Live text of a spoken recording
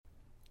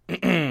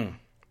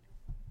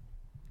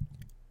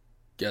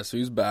Guess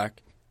who's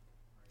back?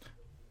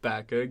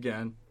 Back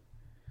again.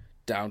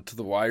 Down to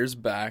the wire's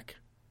back.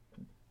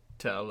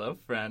 Tell a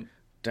friend.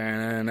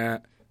 Da-na-na.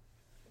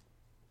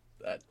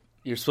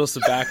 You're supposed to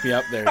back me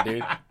up there,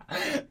 dude.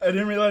 I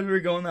didn't realize we were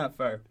going that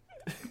far.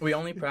 We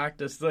only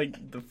practiced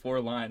like the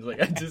 4 lines.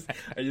 Like I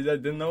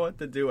didn't know what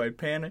to do. I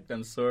panicked.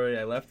 I'm sorry.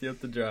 I left you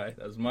up to dry.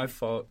 That was my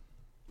fault.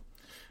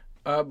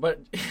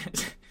 But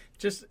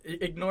just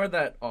ignore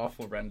that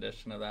awful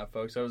rendition of that,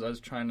 folks. I was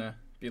trying to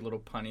be a little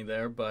punny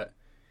there, but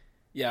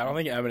yeah, I don't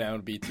think Eminem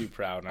would be too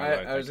proud.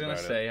 I was gonna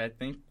say, I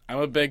think I'm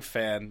a big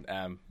fan.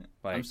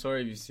 I'm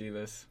sorry if you see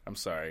this. I'm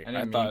sorry. I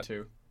didn't mean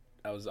to.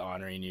 I was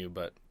honoring you,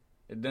 but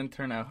it didn't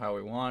turn out how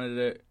we wanted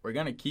it. We're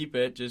gonna keep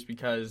it just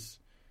because.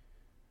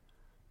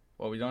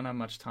 Well, we don't have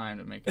much time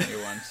to make a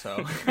new one,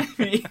 so I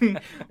mean,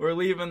 we're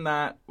leaving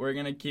that. We're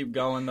gonna keep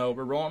going though.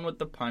 We're rolling with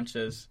the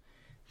punches.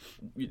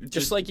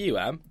 Just like you,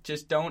 Em.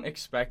 Just don't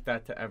expect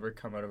that to ever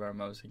come out of our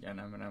mouths again,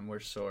 Eminem.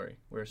 We're sorry.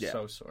 We're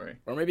so sorry.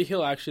 Or maybe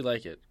he'll actually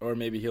like it. Or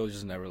maybe he'll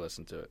just never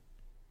listen to it.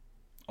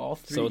 All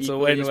three so it's equally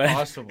a win-win. is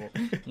possible,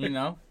 you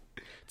know?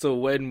 It's a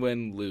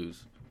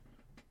win-win-lose.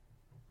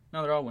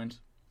 No, they're all wins.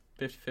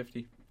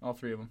 50-50. All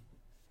 3 of them.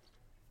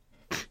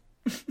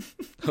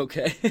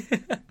 Okay.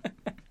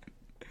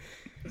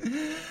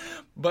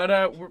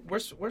 But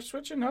we're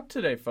switching up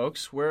today,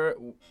 folks.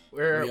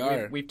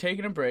 We've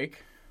taken a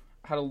break.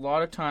 Had a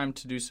lot of time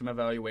to do some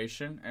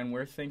evaluation, and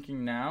we're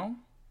thinking now,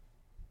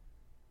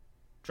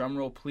 drum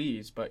roll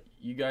please, but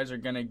you guys are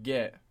going to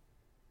get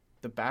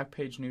the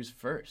Backpage news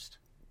first.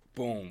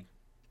 Boom.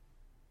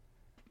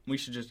 We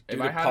should just, Due if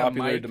to I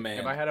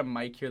had a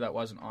mic here that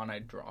wasn't on,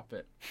 I'd drop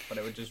it, but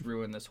it would just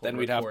ruin this whole Then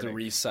we'd recording. have to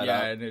reset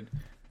up. up. Yeah,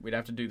 we'd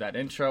have to do that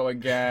intro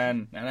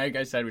again, and like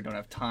I said, we don't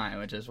have time,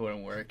 it just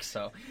wouldn't work,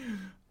 so...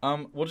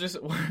 we'll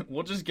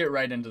just get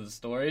right into the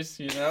stories,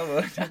 you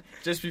know,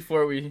 just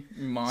before we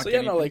mock. So yeah,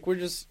 anything. no, like we're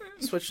just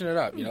switching it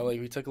up, you know, like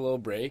we took a little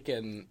break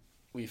and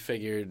we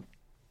figured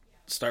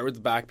start with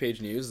the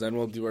Backpage news, then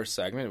we'll do our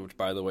segment, which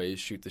by the way is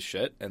shoot the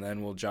shit, and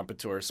then we'll jump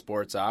into our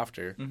sports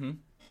after,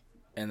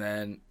 and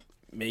then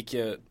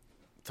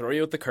throw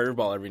you with the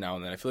curveball every now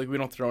and then. I feel like we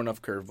don't throw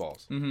enough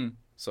curveballs,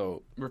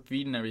 so we're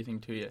feeding everything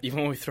to you.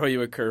 Even when we throw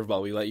you a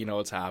curveball, we let you know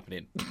what's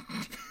happening.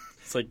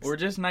 It's like we're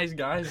just nice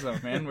guys, though,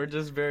 man. We're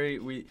just very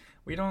we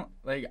don't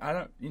like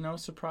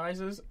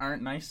surprises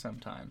aren't nice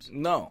sometimes.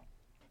 No,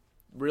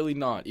 really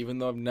not. Even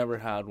though I've never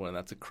had one,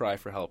 that's a cry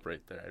for help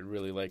right there. I'd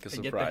really like a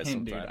surprise I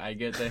get the hint, sometime. dude. I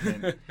get the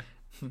hint.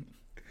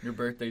 Your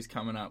birthday's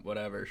coming up,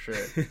 whatever. Sure.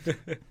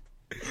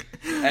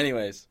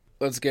 Anyways,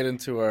 let's get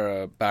into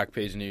our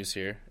Backpage news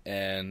here,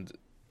 and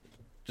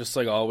just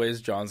like always,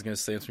 John's gonna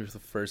say it to me for the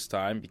first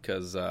time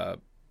because I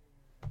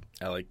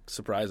like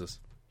surprises.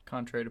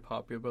 Contrary to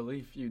popular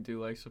belief, you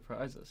do like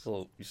surprises.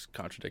 Well, you just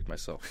contradict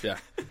myself. Yeah.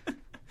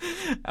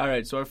 All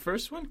right, so our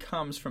first one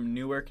comes from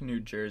Newark, New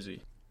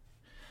Jersey.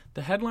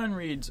 The headline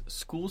reads,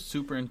 "School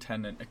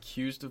superintendent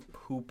accused of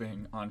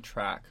pooping on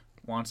track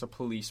wants a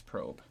police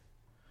probe."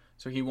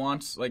 So he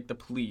wants, like, the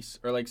police,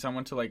 or, like,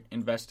 someone to, like,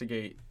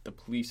 investigate the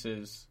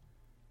police's,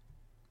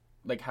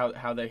 like,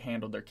 how they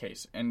handled their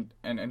case. And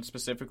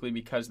specifically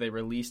because they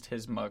released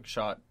his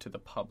mugshot to the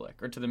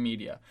public, or to the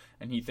media,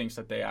 and he thinks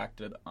that they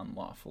acted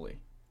unlawfully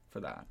for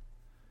that.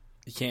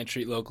 You can't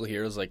treat local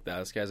heroes like that.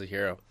 This guy's a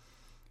hero.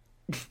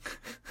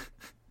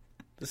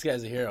 This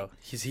guy's a hero.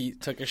 He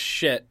took a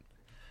shit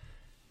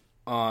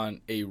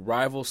on a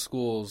rival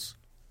school's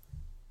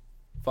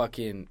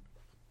fucking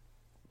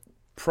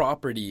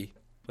property,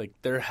 like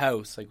their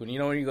house. Like when you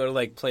go to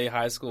like play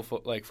high school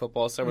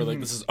football somewhere,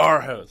 like this is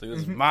our house, like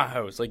this is my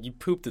house. Like you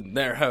pooped in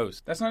their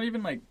house. That's not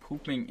even like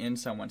pooping in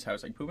someone's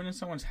house. Like pooping in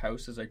someone's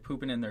house is like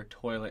pooping in their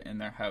toilet in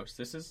their house.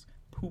 This is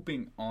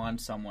pooping on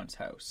someone's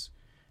house.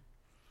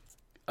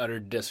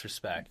 Utter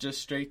disrespect.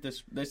 Just straight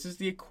this is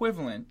the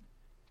equivalent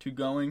to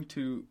going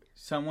to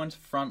someone's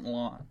front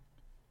lawn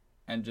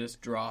and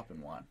just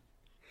dropping one.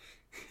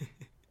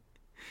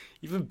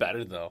 Even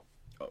better though.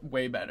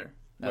 Way better.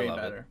 Way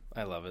better.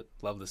 I love it.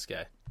 Love this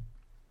guy.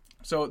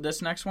 So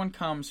this next one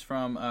comes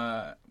from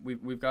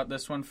we've got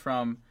this one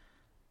from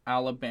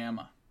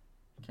Alabama.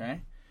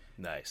 Okay?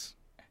 Nice.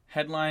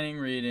 Headlining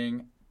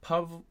reading,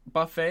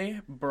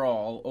 buffet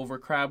brawl over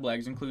crab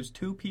legs includes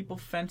 2 people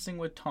fencing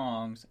with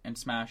tongs and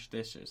smashed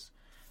dishes,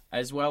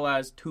 as well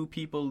as 2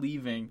 people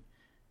leaving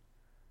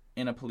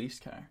in a police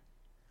car.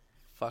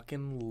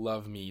 Fucking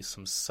love me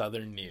some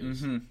Southern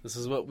news. Mm-hmm. This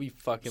is what we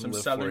fucking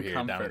live for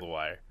here down the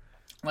wire.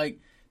 Like,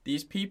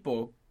 these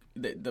people,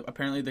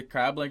 apparently the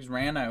crab legs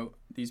ran out.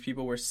 These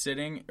people were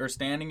standing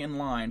in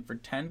line for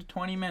 10 to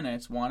 20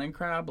 minutes wanting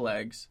crab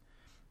legs.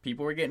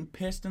 People were getting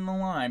pissed in the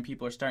line.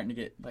 People are starting to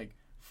get, like,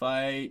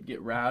 fight,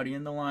 get rowdy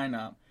in the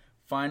lineup.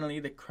 Finally,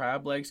 the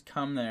crab legs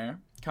come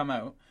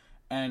out,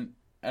 and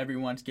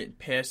everyone's getting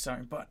pissed.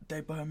 But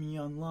they buy me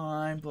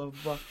online, blah,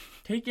 blah, blah.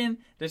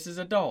 This is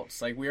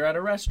adults. Like, we're at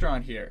a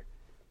restaurant here.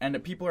 And the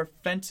people are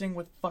fencing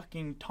with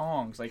fucking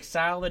tongs, like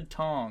salad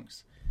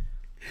tongs.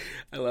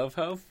 I love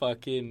how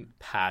fucking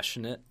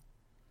passionate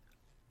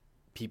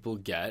people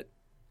get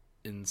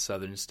in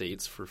southern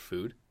states for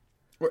food.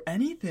 or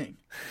anything.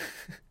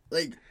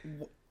 Like,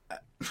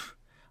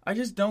 I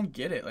just don't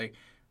get it. Like,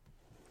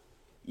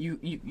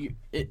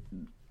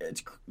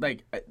 it's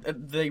like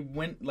they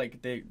went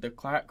like the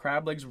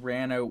crab legs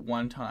ran out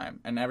one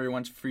time, and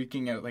everyone's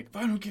freaking out. Like, if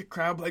I don't get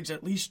crab legs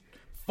at least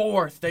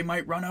 4th, they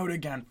might run out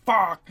again.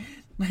 Fuck.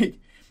 Like,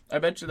 I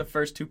bet you the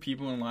first 2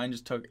 people in line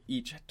just took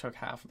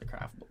half of the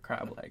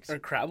crab legs. Are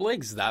crab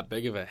legs that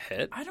big of a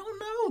hit? I don't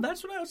know.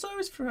 That's what I was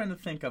always trying to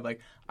think of. Like,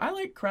 I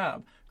like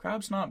crab.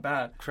 Crab's not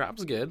bad.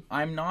 Crab's good.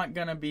 I'm not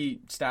gonna be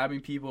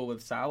stabbing people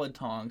with salad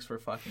tongs for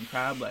fucking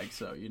crab legs,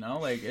 so, you know?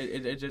 Like,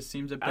 it just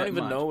seems a bit I don't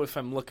even much. know if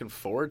I'm looking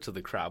forward to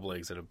the crab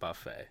legs at a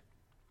buffet.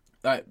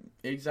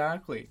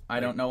 Exactly. I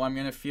don't know I'm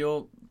gonna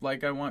feel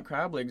like I want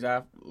crab legs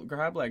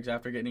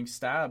after getting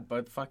stabbed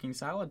by fucking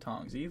salad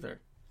tongs either.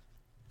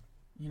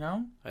 You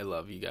know? I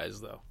love you guys,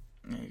 though.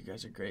 Yeah, you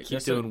guys are great.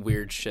 Keep doing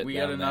weird shit. We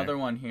got another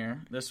one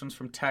here. This one's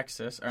from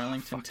Texas,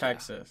 Arlington,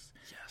 Texas.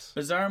 Yeah. Yes.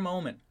 Bizarre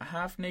moment. A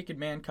half-naked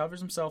man covers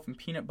himself in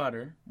peanut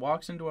butter,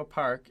 walks into a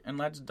park, and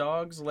lets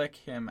dogs lick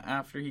him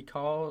after he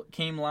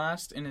came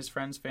last in his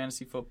friend's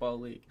fantasy football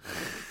league.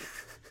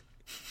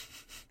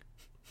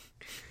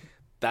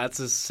 That's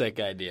a sick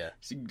idea.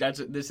 See,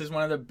 this is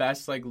one of the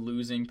best like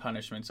losing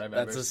punishments I've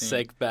ever seen. That's a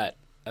sick bet.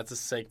 That's a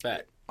sick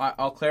bet.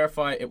 I'll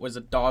clarify. It was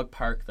a dog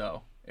park,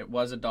 though. It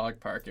was a dog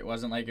park. It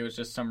wasn't like it was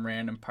just some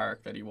random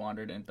park that he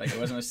wandered in. Like, it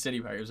wasn't a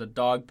city park. It was a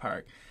dog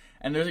park.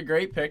 And there's a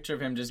great picture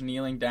of him just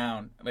kneeling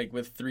down, like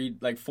with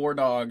 4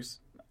 dogs,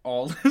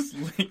 all just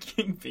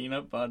licking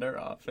peanut butter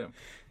off him.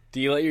 Do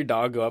you let your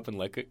dog go up and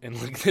lick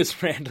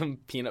this random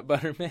peanut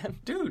butter man?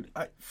 Dude,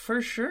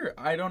 for sure.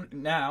 I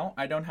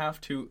don't have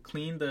to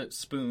clean the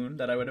spoon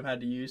that I would have had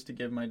to use to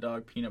give my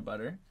dog peanut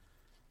butter.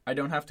 I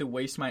don't have to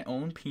waste my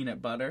own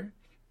peanut butter.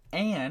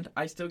 And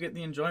I still get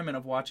the enjoyment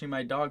of watching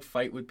my dog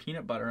fight with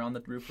peanut butter on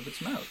the roof of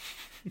its mouth.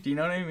 Do you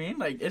know what I mean?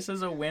 Like, this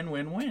is a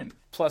win-win-win.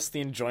 Plus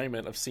the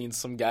enjoyment of seeing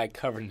some guy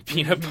covered in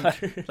peanut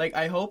butter. Like,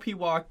 I hope he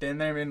walked in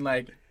there and,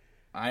 like,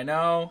 I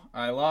know,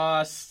 I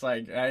lost.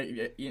 Like,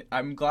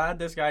 I'm glad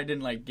this guy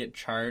didn't, like, get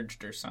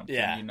charged or something,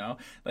 you know?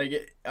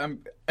 Like,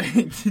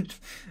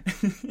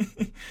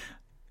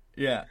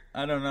 yeah,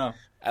 I don't know.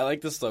 I like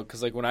this, though,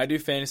 because, like, when I do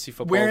fantasy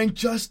football... Wearing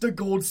just a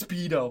gold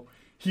Speedo.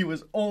 He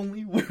was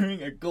only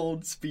wearing a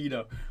gold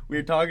Speedo. We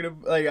were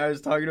talking I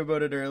was talking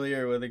about it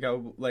earlier with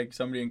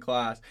somebody in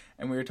class,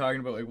 and we were talking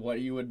about like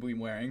what you would be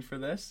wearing for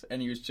this,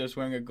 and he was just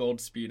wearing a gold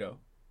Speedo.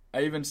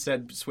 I even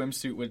said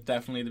swimsuit would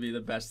definitely be the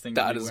best thing.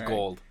 That is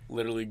gold,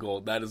 literally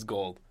gold. That is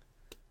gold.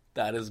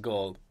 That is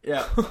gold.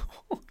 Yeah,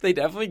 they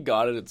definitely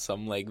got it at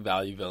some like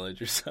Value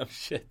Village or some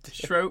shit.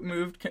 Shrout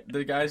moved.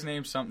 The guy's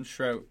name's something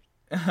Shrout.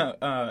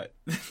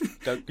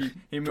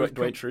 He moved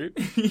Dwight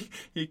Schrute?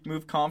 He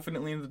moved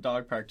confidently in the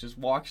dog park. Just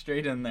walked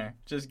straight in there.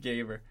 Just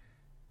gave her.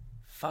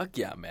 Fuck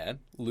yeah, man.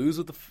 Lose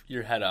with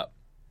your head up.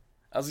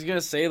 I was gonna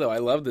say though, I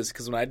love this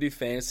because when I do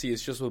fantasy,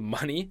 it's just with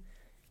money,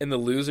 and the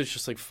loser's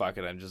just like, fuck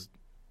it, I'm just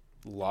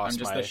the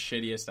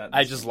shittiest at this.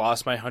 I just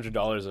lost my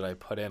 $100 that I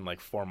put in like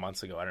 4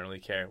 months ago. I don't really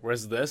care.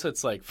 Whereas this,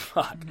 it's like,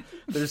 fuck,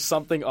 there's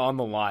something on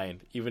the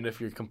line, even if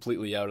you're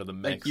completely out of the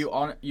mix.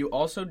 Like you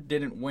also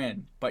didn't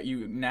win, but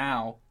you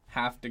now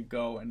have to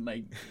go and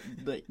like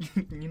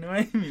you know what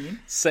I mean?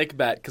 Sick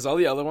bet, because all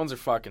the other ones are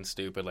fucking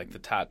stupid. Like the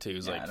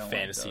tattoos, yeah, like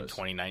fantasy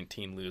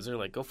 2019 loser.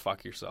 Like, go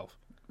fuck yourself.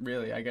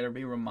 Really, I gotta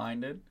be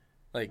reminded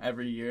like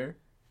every year.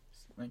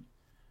 Like,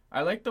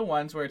 I like the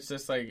ones where it's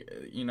just like,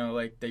 you know,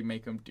 like they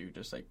make them do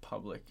just like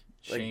public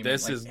shaming. Like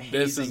this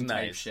is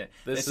nice. Shit.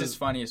 This is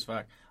funny as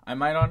fuck. I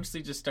might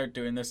honestly just start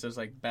doing this as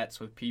like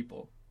bets with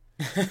people.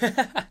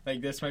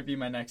 Like this might be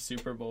my next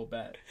Super Bowl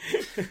bet.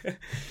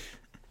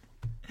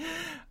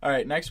 All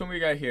right, next one we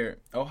got here.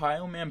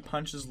 Ohio man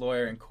punches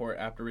lawyer in court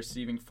after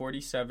receiving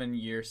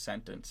 47-year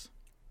sentence.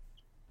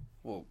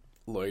 Well,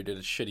 lawyer did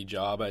a shitty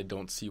job. I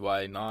don't see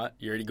why not.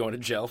 You're already going to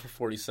jail for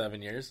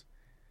 47 years.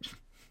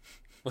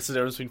 What's the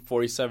difference between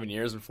 47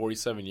 years and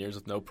 47 years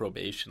with no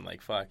probation?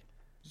 Like, fuck.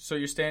 So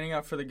you're standing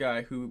up for the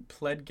guy who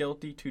pled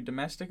guilty to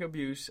domestic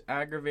abuse,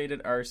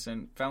 aggravated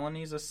arson,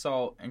 felonies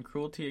assault, and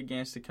cruelty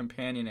against a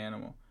companion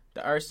animal.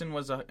 The arson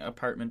was an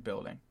apartment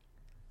building.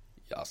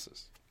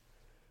 Yasses.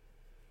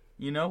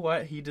 You know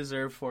what? He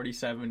deserved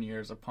 47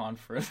 years upon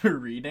further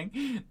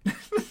reading.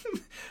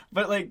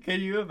 But, like,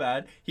 can you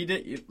imagine? He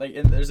did, like,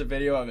 and there's a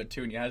video of it,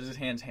 too, and he has his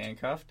hands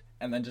handcuffed,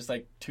 and then just,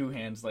 like, 2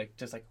 hands, like,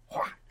 just, like,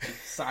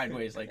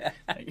 sideways, like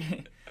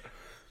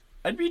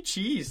I'd be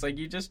cheese. Like,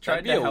 you just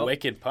tried to help. That'd be a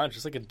wicked punch.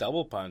 It's like a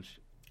double punch.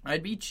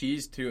 I'd be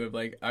cheese, too, if,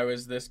 like, I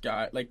was this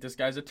guy, like, this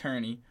guy's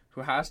attorney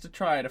who has to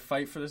try to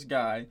fight for this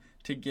guy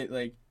to get,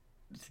 like,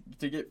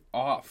 to get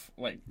off,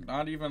 like,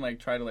 not even, like,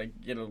 try to, like,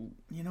 get a,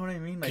 you know what I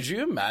mean? Like, could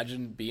you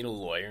imagine being a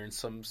lawyer in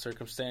some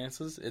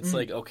circumstances? It's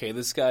like, okay,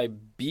 this guy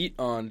beat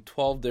on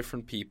 12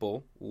 different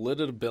people, lit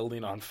a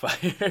building on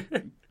fire.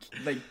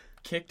 Like,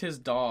 kicked his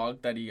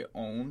dog that he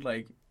owned,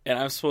 like. And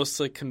I'm supposed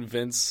to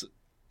convince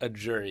a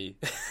jury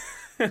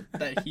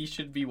that he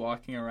should be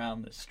walking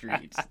around the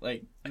streets.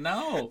 Like,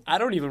 no. I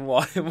don't even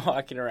want him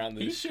walking around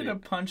the streets. He should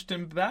have punched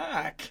him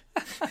back.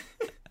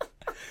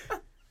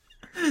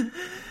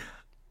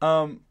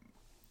 How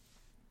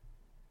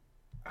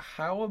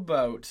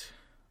about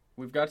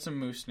we've got some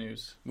moose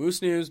news.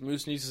 Moose news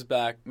is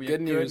back.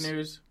 Good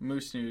news,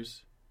 moose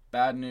news.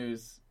 Bad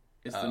news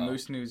is the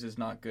moose news is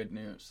not good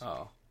news.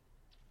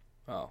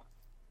 Oh.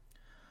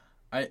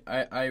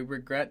 I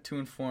regret to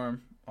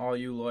inform all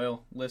you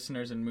loyal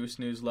listeners and moose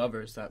news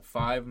lovers that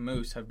 5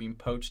 moose have been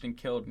poached and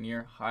killed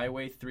near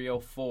Highway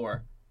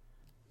 304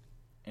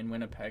 in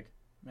Winnipeg,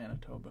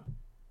 Manitoba.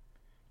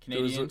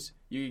 Canadians,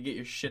 you can get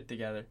your shit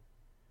together.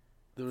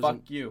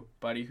 Fuck you,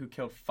 buddy, who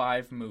killed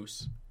 5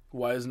 moose.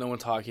 Why is no one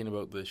talking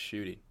about this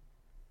shooting?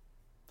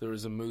 There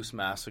was a moose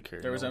massacre.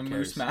 There was a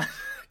moose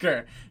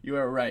massacre. You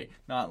are right.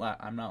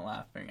 I'm not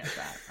laughing at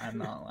that. I'm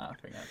not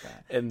laughing at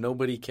that. And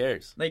nobody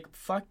cares. Like,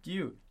 fuck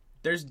you.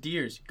 There's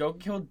deers. Go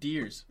kill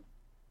deers.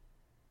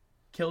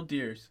 Kill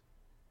deers.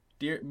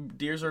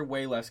 Deers are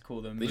way less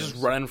cool than moose. They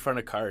just run in front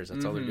of cars.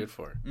 That's all they're good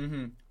for.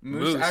 Mm-hmm.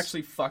 Moose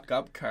actually fuck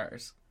up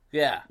cars.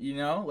 Yeah. You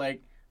know?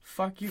 Like,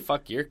 fuck you.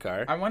 Fuck your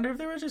car. I wonder if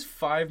there were just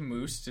 5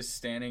 moose just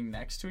standing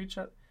next to each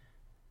other.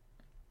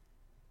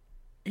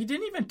 He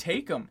didn't even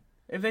take them.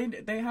 If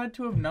they had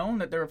to have known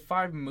that there were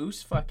 5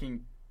 moose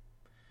fucking...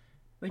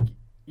 Like,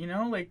 you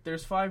know, like,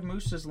 there's 5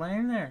 moose just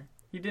laying there.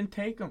 He didn't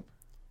take them.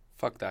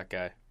 Fuck that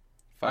guy.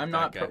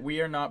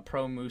 We are not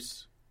pro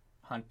moose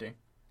hunting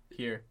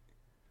here.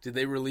 Did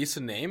they release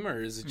a name,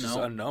 or is it just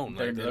unknown?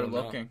 They're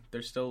looking. Know.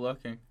 They're still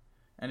looking.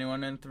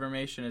 Anyone in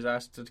information is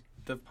asked to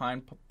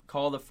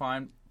call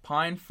the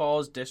Pine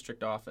Falls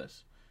District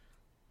Office.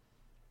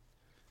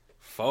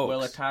 Folks,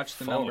 we'll attach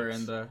the number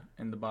in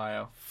the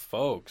bio.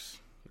 Folks,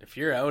 if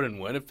you're out in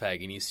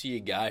Winnipeg and you see a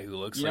guy who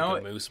looks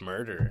like a moose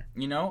murderer,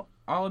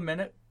 I'll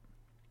admit it.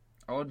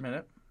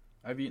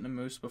 I've eaten a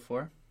moose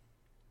before,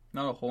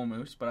 not a whole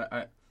moose,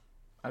 but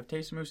I've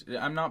tasted moose.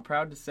 I'm not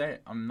proud to say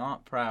it. I'm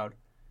not proud.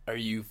 Are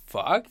you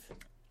fucked?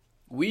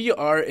 We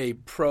are a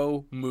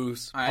pro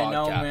moose podcast. I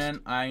know,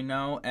 man. I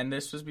know. And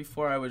this was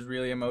before I was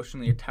really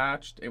emotionally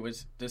attached. It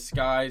was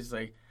disguised.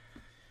 Like,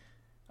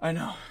 I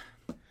know.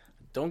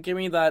 Don't give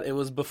me that. It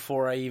was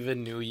before I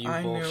even knew you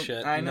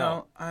bullshit. I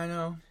know.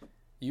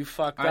 You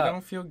fucked up. I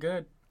don't feel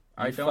good.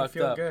 I don't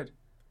feel good.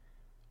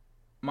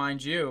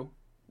 Mind you,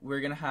 we're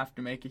going to have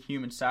to make a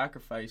human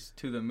sacrifice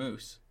to the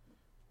moose.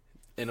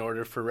 In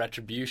order for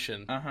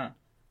retribution.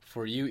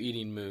 For you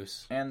eating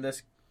moose. And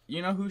this,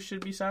 you know who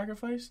should be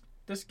sacrificed?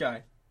 This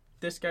guy.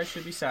 This guy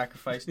should be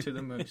sacrificed to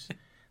the moose.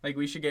 Like,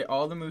 we should get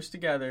all the moose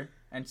together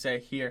and say,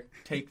 here,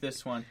 take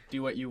this one.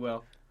 Do what you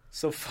will.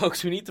 So,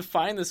 folks, we need to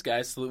find this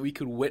guy so that we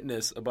could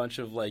witness a bunch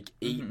of,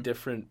 8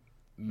 different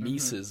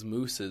mooses.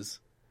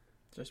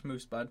 Just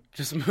moose, bud.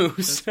 Just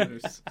moose. Just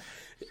moose.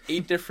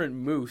 8 different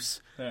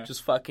moose. Yeah.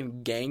 Just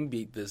fucking gang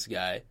beat this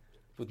guy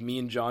with me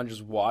and John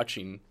just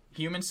watching.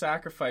 Human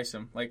sacrifice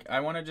him. Like, I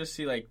want to just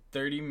see,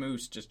 30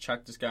 moose just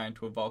chuck this guy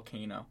into a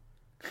volcano.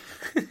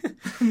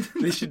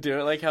 They should do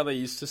it like how they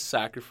used to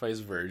sacrifice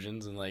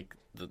virgins in,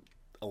 the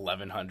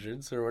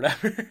 1100s or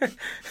whatever.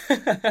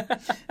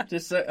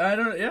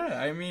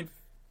 I mean,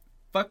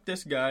 fuck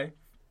this guy.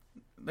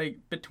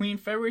 Between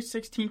February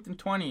 16th and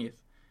 20th,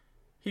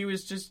 he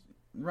was just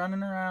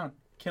running around,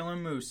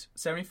 killing moose,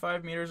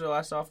 75 meters or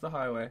less off the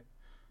highway.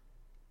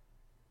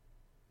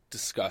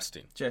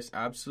 Disgusting. Just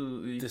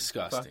absolutely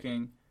disgusting.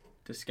 Fucking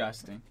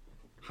disgusting.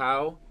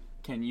 How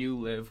can you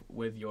live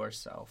with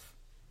yourself?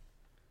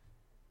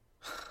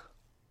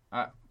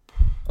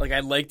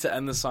 I'd like to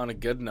end this on a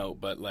good note,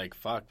 but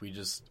fuck, we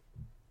just.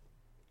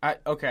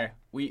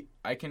 We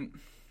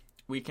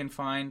can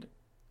find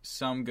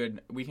some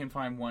good. We can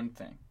find one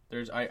thing.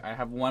 I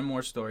have one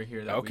more story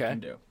here that we can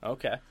do.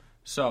 Okay.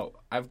 So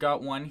I've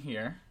got one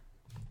here,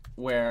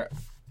 where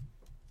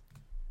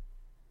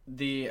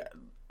a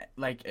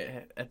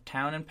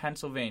town in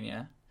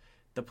Pennsylvania,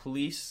 the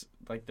police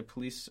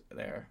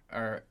there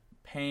are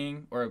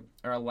paying or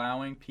are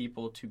allowing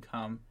people to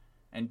come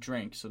and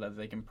drink so that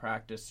they can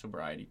practice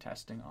sobriety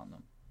testing on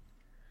them.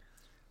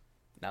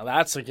 Now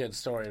that's a good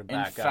story to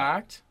back up. In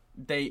fact,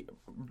 they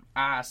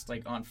asked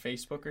on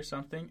Facebook or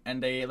something,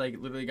 and they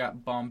literally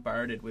got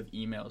bombarded with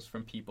emails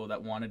from people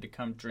that wanted to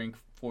come drink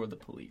for the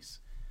police.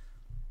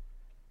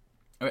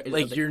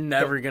 You're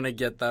never gonna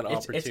get that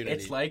opportunity.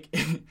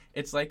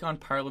 It's like on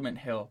Parliament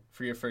Hill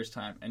for your first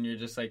time, and you're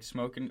just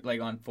smoking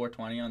on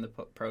 420 on the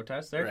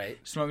protest there, right?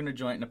 Smoking a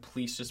joint, and a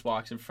police just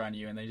walks in front of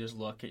you, and they just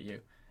look at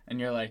you, and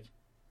you're like,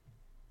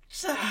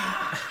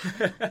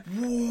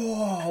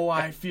 whoa,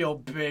 I feel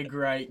big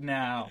right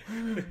now.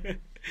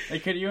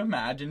 Could you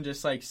imagine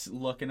just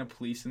looking a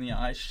police in the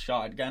eye,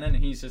 shotgunning,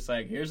 and he's just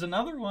here's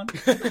another one.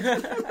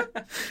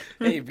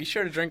 Hey, be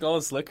sure to drink all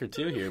this liquor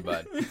too here,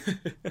 bud.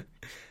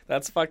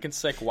 That's fucking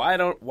sick. Why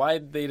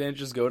they didn't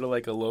just go to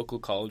a local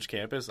college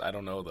campus? I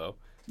don't know though.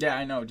 Yeah,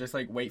 I know. Just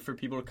wait for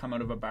people to come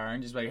out of a bar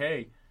and just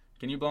hey,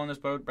 can you blow in this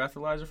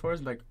breathalyzer for us?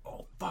 And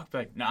oh fuck,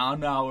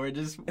 no, we're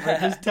just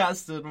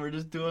testing, we're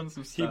just doing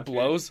some stuff. He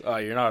blows. Here. Oh,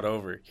 you're not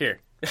over.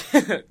 Here.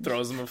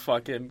 Throws him a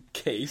fucking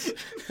case.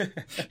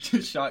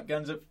 Just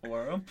shotguns it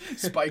for him,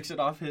 spikes it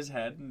off his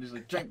head, and just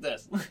drink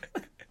this.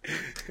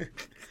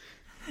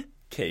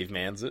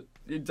 Cavemans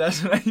it.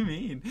 That's what I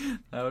mean.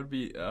 That would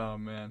be. Oh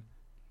man.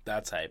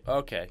 That's hype.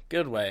 Okay,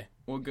 good way.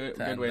 Well, good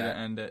way to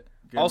end it.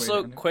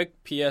 Also, quick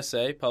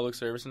PSA, public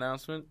service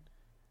announcement.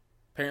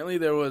 Apparently,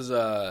 there was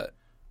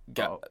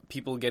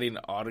people getting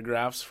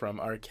autographs from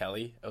R.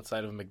 Kelly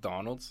outside of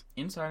McDonald's.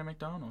 Inside of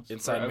McDonald's.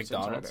 Inside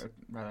McDonald's.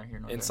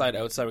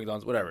 Outside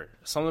McDonald's, whatever.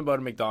 Something about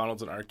a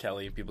McDonald's and R.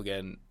 Kelly and people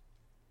getting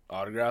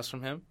autographs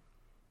from him.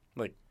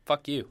 Like,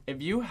 fuck you.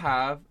 If you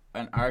have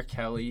an R.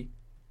 Kelly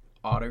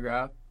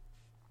autograph,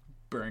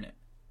 burn it.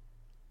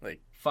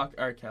 Like, fuck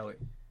R. Kelly.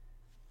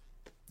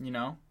 You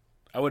know?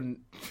 I wouldn't.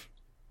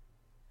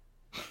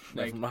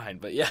 Like, never mind,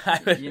 but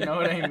yeah. You know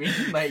what I mean?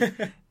 Like,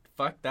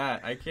 fuck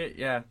that. I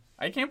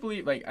can't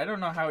believe, like, I don't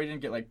know how he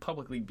didn't get, like,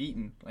 publicly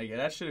beaten. Like,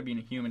 that should have been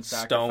a human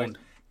sacrifice. Stoned.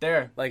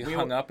 There. Like,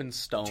 hung up and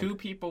stoned. 2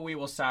 people we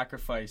will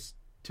sacrifice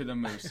to the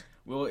moose.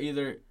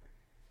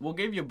 We'll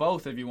give you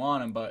both if you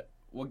want him, but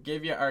we'll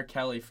give you R.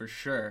 Kelly for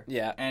sure.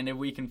 Yeah. And if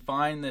we can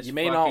find this you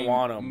may not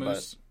want him,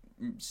 moose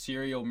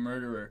serial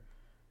murderer,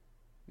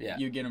 yeah,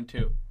 you get him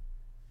too.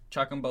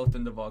 Chuck them both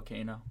in the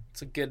volcano.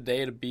 It's a good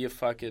day to be a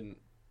fucking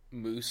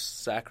moose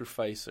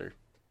sacrificer,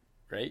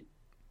 right?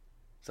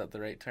 Is that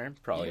the right term?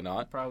 Probably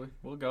not. Probably.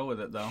 We'll go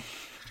with it, though.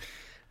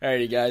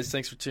 Alrighty, guys.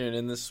 Thanks for tuning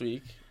in this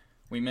week.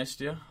 We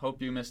missed you.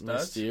 Hope you missed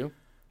us. Missed you.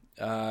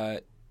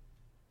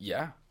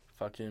 Yeah.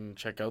 Fucking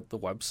check out the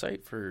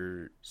website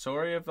for...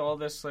 Sorry if all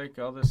this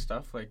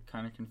stuff, like,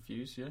 kind of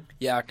confused you.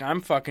 Yeah,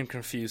 I'm fucking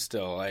confused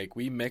still. Like,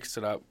 we mixed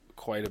it up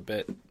quite a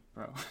bit.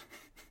 Bro.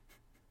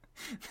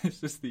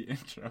 This is the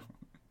intro.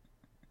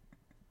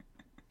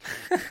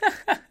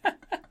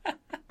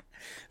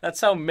 That's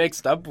how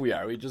mixed up we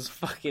are. We just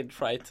fucking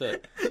tried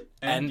to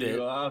end it,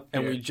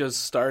 and we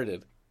just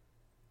started.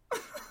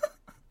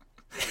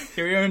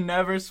 We are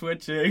never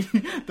switching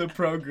the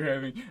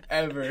programming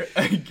ever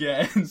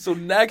again. So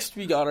next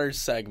we got our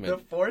segment.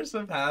 The force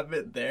of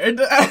habit there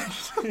to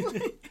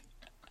actually...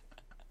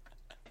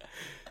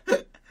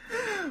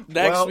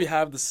 Next we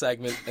have the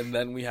segment, and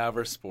then we have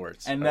our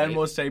sports. And then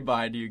we'll say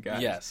bye to you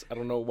guys. Yes. I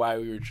don't know why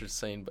we were just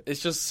saying, but it's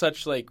just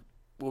such, like,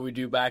 what we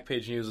do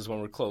Backpage News is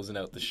when we're closing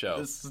out the show.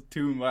 This is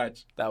too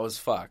much. That was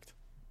fucked.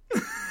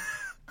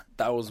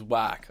 That was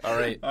whack. All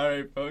right. All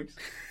right, folks.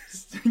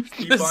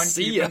 Keep on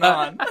keeping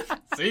on.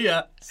 See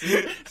ya.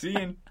 See you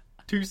in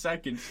 2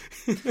 seconds.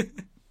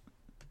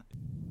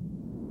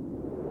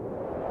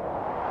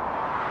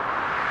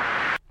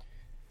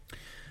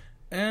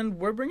 And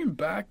we're bringing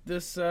back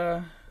this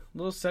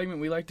little segment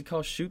we like to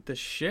call Shoot the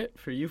Shit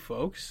for you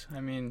folks.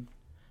 I mean,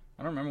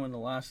 I don't remember when the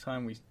last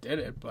time we did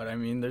it, but I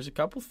mean, there's a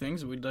couple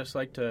things we'd just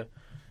like to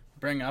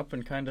bring up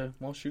and kind of,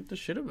 well, shoot the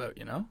shit about,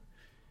 you know?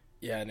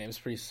 Yeah, name's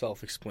pretty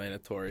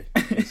self-explanatory.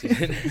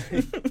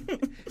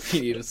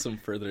 He needed some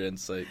further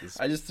insight.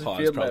 I just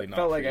felt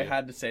like I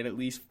had to say it at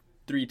least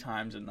 3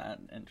 times in that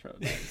intro,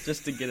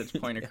 just to get its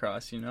point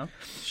across, you know?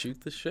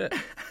 Shoot the shit.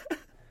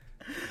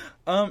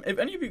 If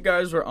any of you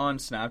guys were on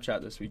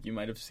Snapchat this week, you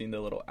might have seen the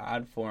little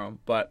ad for them,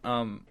 but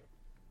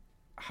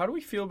how do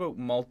we feel about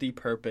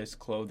multi-purpose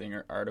clothing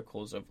or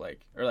articles of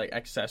like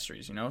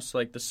accessories, you know? So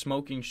like the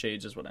smoking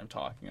shades is what I'm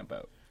talking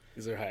about.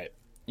 These are hype.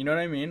 You know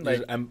what I mean?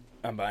 Like I'm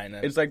buying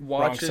it. It's like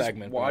watches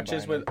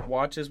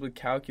with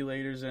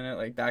calculators in it,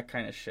 like that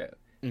kind of shit.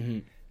 Mm-hmm.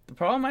 The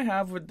problem I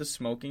have with the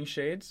smoking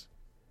shades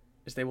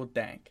is they will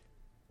dank.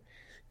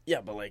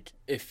 Yeah, but like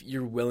if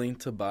you're willing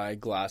to buy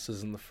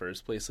glasses in the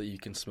first place that you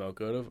can smoke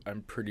out of,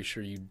 I'm pretty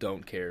sure you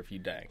don't care if you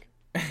dank.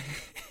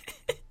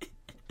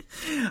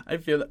 I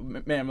feel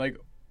that, man, like,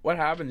 what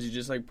happens? You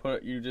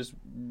just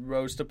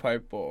roast a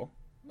pipe bowl.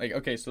 Like,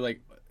 okay, so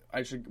like,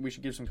 we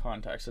should give some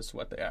context as to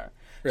what they are.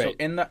 Right. So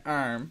in the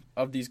arm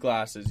of these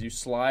glasses, you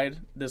slide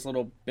this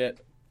little bit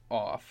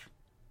off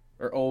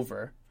or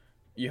over.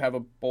 You have a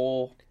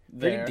bowl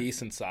there. Pretty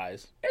decent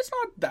size. It's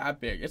not that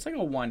big. It's like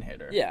a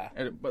one-hitter. Yeah.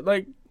 But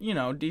like, you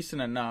know,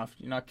 decent enough.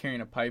 You're not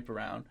carrying a pipe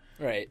around.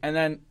 Right. And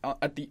then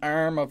at the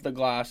arm of the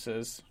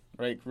glasses,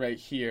 right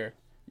here,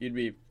 you'd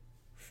be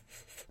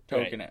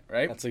toking it,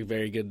 right? That's a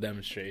very good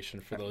demonstration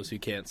for those who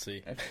can't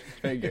see.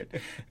 Very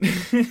good.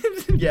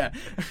 Yeah.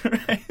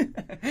 Right.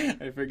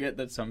 I forget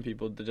that some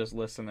people just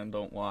listen and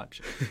don't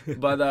watch.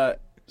 But,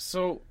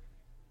 so,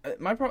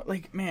 my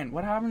like, man,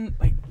 what happened?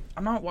 Like,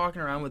 I'm not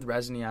walking around with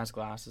resiny-ass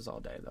glasses all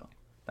day, though.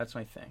 That's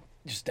my thing.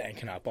 Just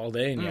danking up all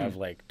day and you have,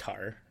 like,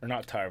 tar. Or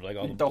not tar, but, like,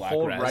 all the black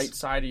whole res. Right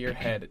side of your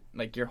head,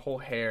 like, your whole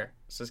hair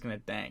is just going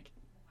to dank.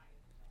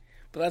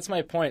 But that's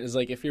my point, is,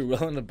 like, if you're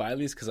willing to buy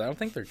these, because I don't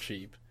think they're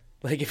cheap.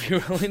 Like, if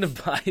you're willing to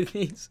buy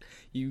these,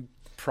 you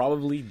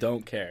probably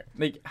don't care.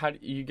 Like, I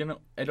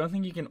don't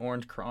think you can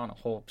orange crayon a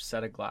whole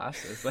set of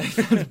glasses. Like,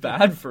 that's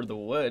bad for the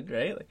wood,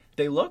 right? Like,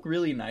 they look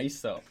really nice,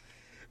 though.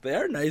 They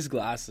are nice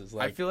glasses.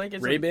 Like, I feel like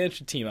Ray-Ban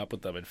should team up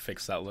with them and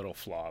fix that little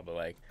flaw, but,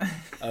 like,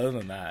 other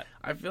than that.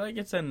 I feel like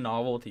it's a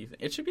novelty thing.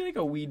 It should be like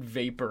a weed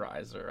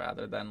vaporizer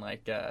rather than,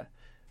 like,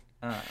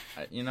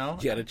 you know?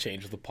 You gotta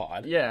change the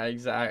pod. Yeah,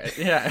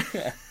 exactly.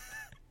 Yeah.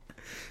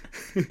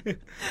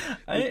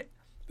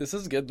 This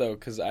is good, though,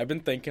 because I've been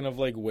thinking of,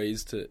 like,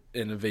 ways to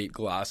innovate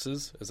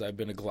glasses, as I've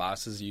been a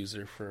glasses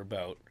user for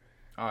about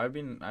Oh, I've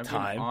been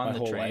time on my the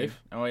whole train. life.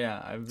 Oh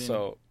yeah, I've been.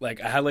 So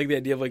like I had like the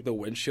idea of like the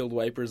windshield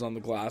wipers on the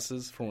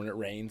glasses for when it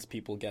rains.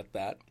 People get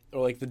that,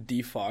 or like the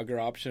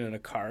defogger option in a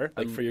car,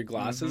 like for your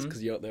glasses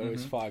because they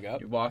always fog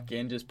up. You walk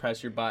in, just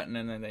press your button,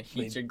 and then it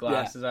heats your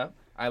glasses up.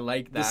 I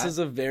like that. This is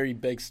a very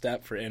big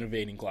step for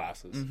innovating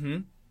glasses.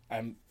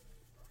 I'm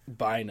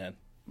buying it.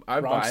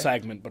 Wrong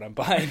segment, but I'm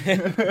buying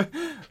it.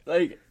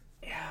 Like,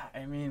 yeah,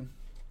 I mean,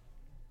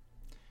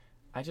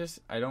 I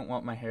don't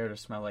want my hair to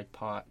smell like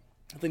pot.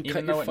 Then Even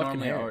cut though your it fucking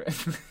normally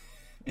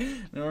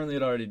hair. normally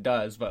it already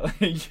does, but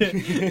like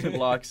it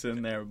locks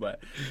in there.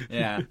 But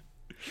yeah.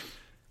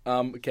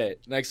 Okay.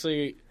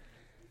 Nextly,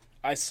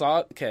 I saw.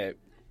 Okay,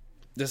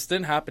 this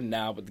didn't happen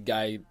now, but the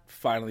guy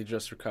finally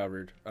just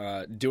recovered.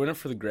 Doing it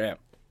for the gram.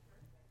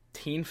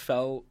 Teen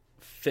fell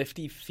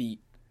 50 feet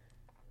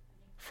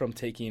from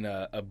taking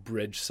a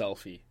bridge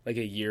selfie like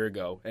a year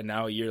ago, and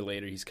now a year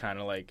later he's kind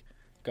of like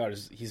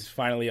he's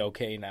finally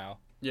okay now.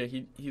 Yeah,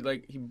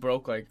 he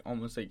broke like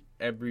almost like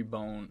every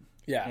bone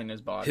in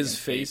his body. His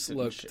face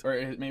looked, or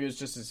maybe it was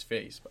just his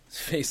face. But. His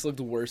face looked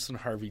worse than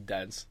Harvey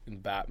Dent's in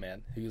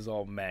Batman. He was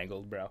all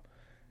mangled, bro.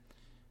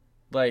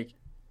 Like,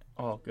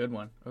 oh, good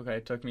one. Okay,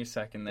 it took me a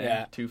second there.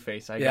 Yeah.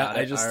 Two-Face, I got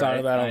it. I just thought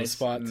of that on the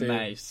spot too.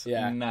 Nice,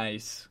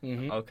 nice.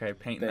 Mm-hmm. Okay,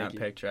 painting Thank that you.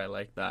 picture, I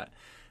like that.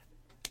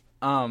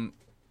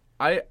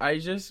 I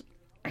just,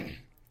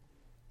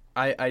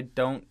 I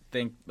don't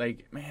think,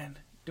 like, man,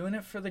 doing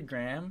it for the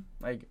gram,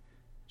 like,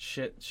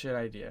 shit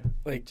idea.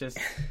 Like, just,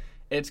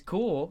 it's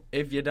cool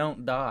if you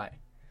don't die.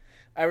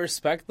 I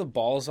respect the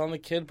balls on the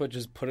kid, but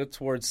just put it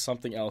towards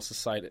something else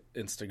aside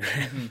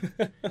Instagram.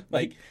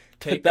 Like,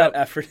 take that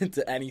effort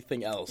into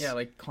anything else. Yeah,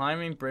 like,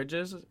 climbing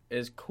bridges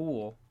is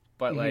cool,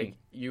 but, like,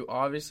 you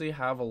obviously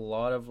have a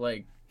lot of,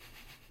 like,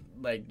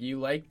 you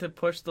like to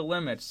push the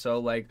limits, so,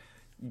 like,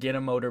 get a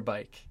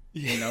motorbike.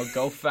 You know,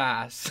 go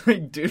fast.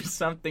 Like, do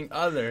something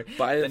other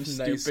than nice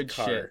stupid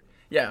car. shit.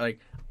 Yeah, like,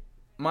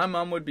 my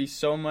mom would be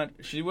so much...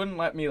 She wouldn't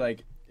let me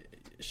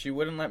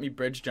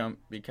bridge jump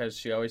because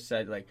she always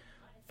said, like,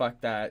 fuck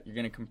that. You're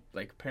going to...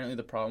 Like, apparently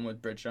the problem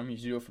with bridge jump, you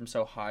do it from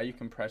so high, you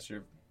compress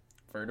your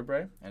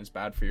vertebrae, and it's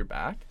bad for your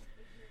back.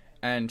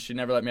 And she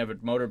never let me have a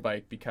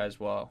motorbike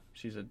because, well,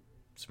 she's a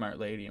smart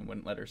lady and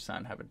wouldn't let her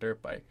son have a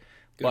dirt bike.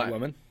 Good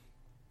woman.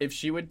 If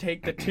she would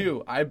take the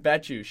two, I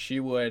bet you she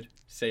would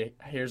say,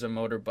 here's a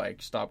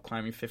motorbike. Stop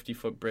climbing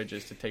 50-foot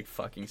bridges to take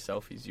fucking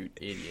selfies, you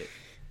idiot.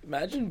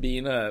 Imagine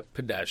being a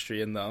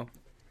pedestrian, though,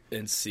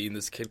 and seeing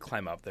this kid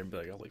climb up there and be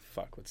like, holy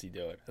fuck, what's he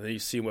doing? And then you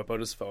see him whip out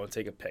his phone,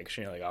 take a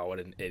picture, and you're like, oh, what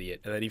an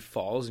idiot. And then he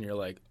falls, and you're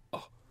like,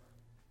 oh.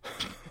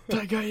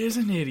 That guy is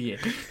an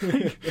idiot.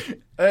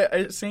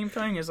 Same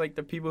thing as, like,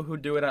 the people who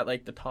do it at,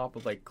 like, the top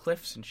of, like,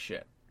 cliffs and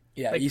shit.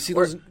 Yeah, like, you see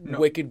those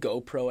wicked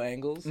GoPro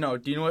angles? No,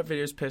 do you know what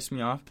videos piss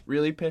me off?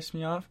 Really piss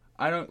me off?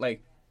 I don't,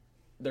 like,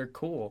 they're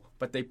cool,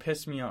 but they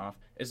piss me off.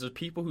 Is the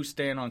people who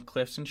stand on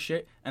cliffs and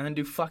shit and then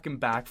do fucking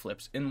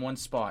backflips in one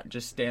spot.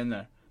 Just stand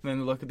there. And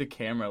then look at the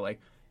camera, like,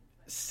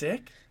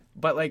 sick?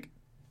 But, like...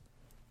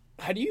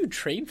 How do you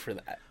train for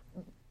that?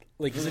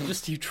 Like, is it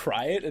just you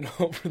try it and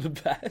hope for the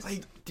best?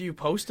 Like, do you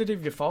post it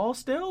if you fall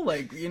still?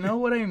 Like, you know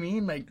what I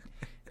mean? Like,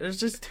 there's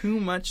just too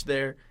much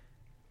there.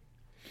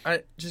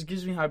 It just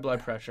gives me high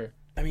blood pressure.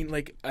 I mean,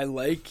 like, I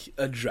like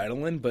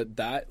adrenaline, but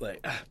that,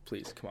 like,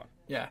 please, come on.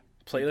 Yeah.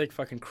 Play, like,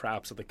 fucking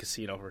craps at the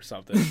casino or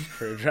something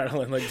for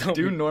adrenaline. Like, don't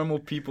do normal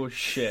people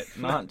shit,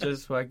 not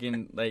just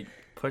fucking, like,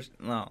 push.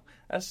 No,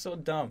 that's so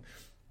dumb.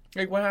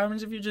 Like, what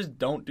happens if you just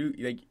don't do,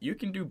 like, you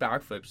can do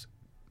backflips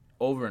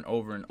over and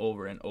over and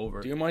over and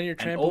over. Do them on your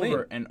trampoline. And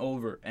over and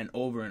over and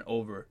over and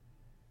over.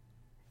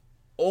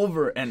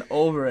 Over and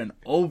over and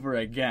over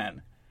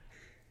again.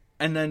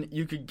 And then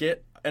you could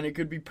get, and it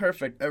could be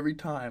perfect every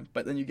time,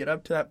 but then you get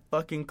up to that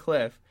fucking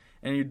cliff,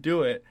 and you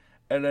do it,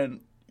 and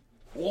then,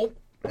 whoop,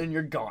 and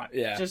you're gone.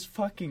 Yeah. Just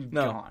fucking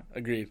gone.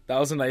 Agreed. That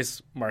was a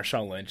nice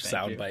Marshawn Lynch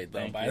soundbite,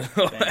 though, by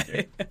the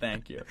way.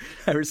 Thank you.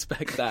 I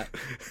respect that.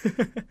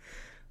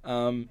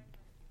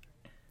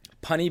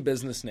 Punny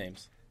business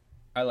names.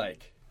 I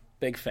like.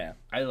 Big fan.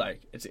 I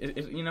like. It's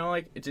you know,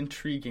 like, it's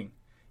intriguing.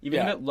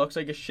 Even if it looks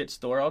like a shit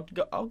store,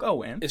 I'll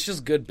go in. It's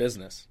just good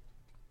business.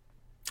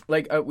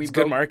 Like, it's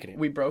good marketing.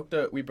 We broke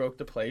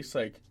the place.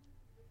 Like,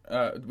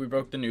 we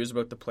broke the news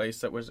about the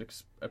place that was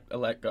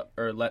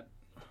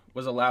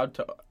was allowed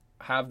to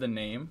have the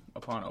name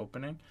upon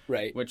opening.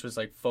 Right. Which was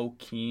like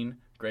Smokin,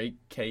 great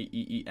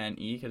Keene,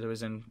 because it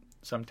was in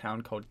some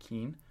town called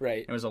Keene.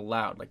 Right. It was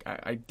allowed. Like,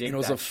 I dig that. And it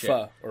was a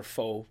shit.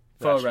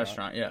 Faux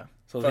restaurant. Yeah.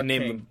 So they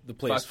named the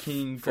place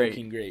fucking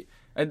great.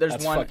 And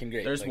there's fucking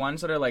great. There's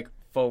ones that are like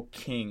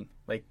Smokin,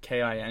 like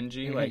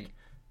King, like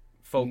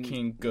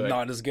Smokin good.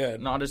 Not as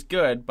good. Not as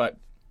good, but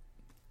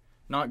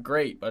not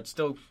great, but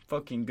still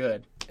fucking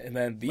good. And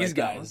then these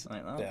guys.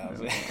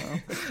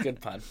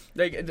 Good pun.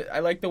 Like, I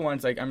like the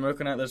ones, like, I'm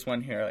looking at this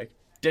one here, like,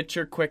 ditch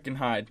your quick and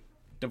hide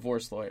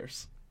divorce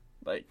lawyers.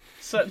 Like,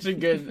 such a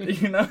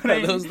good, you know what I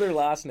mean? Are those their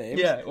last names?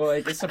 Yeah, well,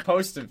 like, it's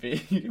supposed to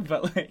be,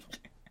 but, like...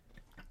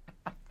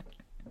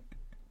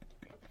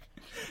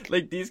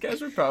 Like, these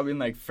guys were probably in,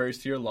 like,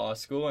 first year law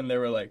school, and they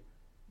were like,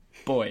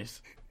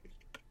 Boys,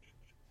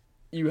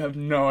 you have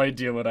no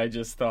idea what I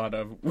just thought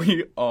of.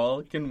 We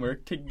all can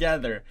work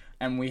together,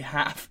 and we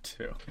have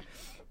to.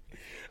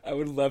 I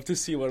would love to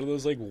see one of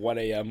those, like, 1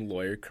 a.m.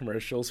 lawyer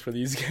commercials for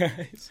these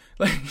guys.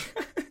 Like,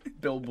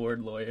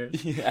 billboard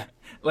lawyers. Yeah.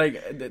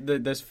 Like,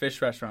 this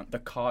fish restaurant, the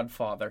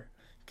Codfather.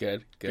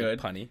 Good.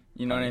 Punny.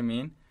 You know what I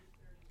mean?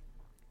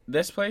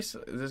 This place,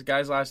 this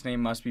guy's last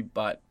name must be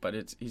Butt,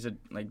 but he's a,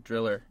 like,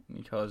 driller. And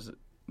he calls it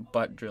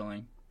butt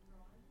drilling.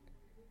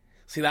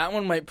 See, that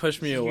one might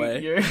push me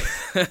away.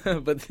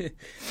 But,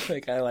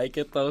 like, I like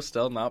it, though.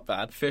 Still not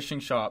bad. Fishing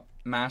shop,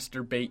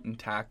 master bait and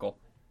tackle.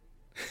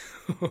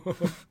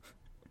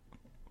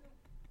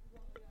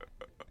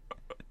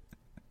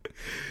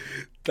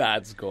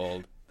 That's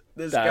gold.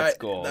 That's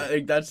gold.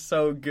 That's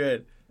so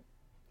good.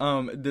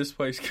 This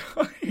place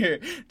here,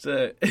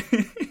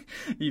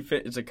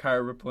 it's a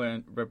car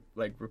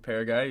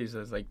repair guy. He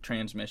says like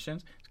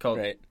transmissions. It's called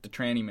the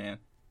Tranny Man.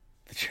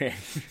 The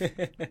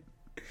Tranny.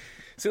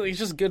 See, like, it's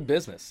just good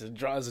business. It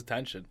draws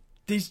attention.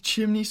 These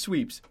chimney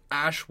sweeps,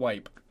 ash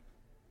wipe,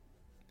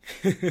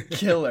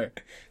 killer.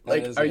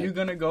 Like, are you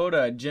gonna go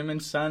to Jim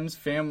and Son's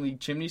family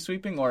chimney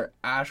sweeping or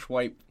ash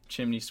wipe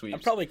chimney sweeps?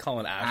 I'm probably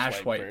calling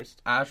ash wipe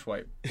first. Ash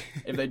wipe.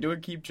 If they do a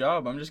keep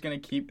job, I'm just gonna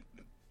keep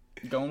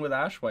going with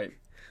ash wipe.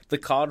 The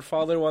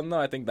Codfather one,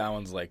 though, I think that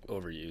one's, like,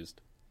 overused.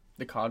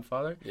 The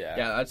Codfather? Yeah.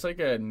 Yeah, that's like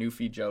a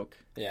Newfie joke.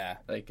 Yeah.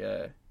 Like,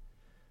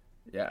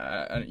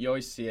 you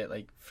always see it,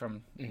 like,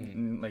 from,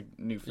 like,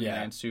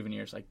 Newfoundland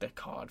souvenirs, like, the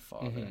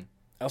Codfather. Mm-hmm.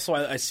 Also,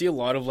 I see a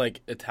lot of,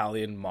 like,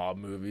 Italian mob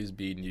movies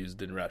being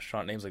used in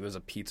restaurant names. Like, there's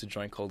a pizza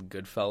joint called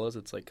Goodfellas.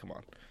 It's like, come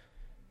on.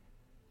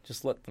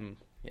 Just let them,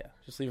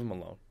 just leave them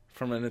alone.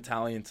 From an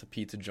Italian to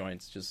pizza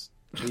joints, just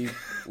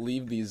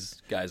leave these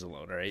guys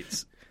alone, all right?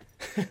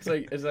 It's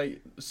like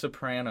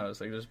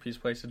Sopranos. Like, there's a pizza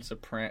place in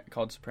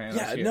called Sopranos.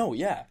 Yeah, here. no,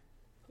 yeah.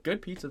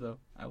 Good pizza, though.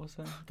 I will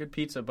say. Good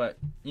pizza, but,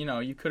 you know,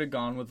 you could have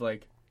gone with,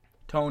 like,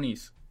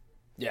 Tony's.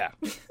 Yeah.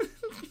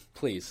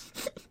 Please.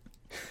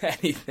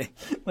 Anything.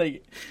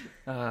 Like,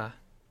 I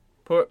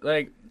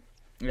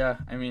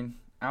mean,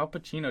 Al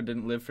Pacino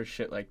didn't live for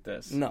shit like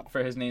this. No.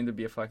 For his name to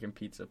be a fucking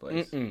pizza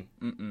place.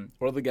 Mm-mm.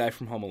 Or the guy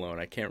from Home Alone.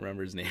 I can't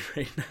remember his name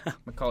right now.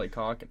 Macaulay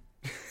Culkin.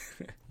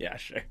 Yeah,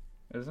 sure.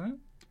 Isn't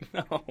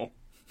it? No.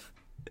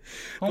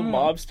 The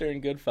mobster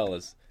in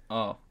Goodfellas.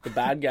 Oh. The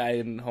bad guy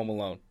in Home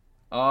Alone.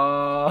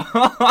 Oh.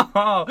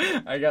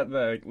 I got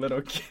the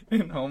little kid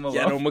in Home Alone.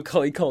 Yeah, no,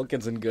 Macaulay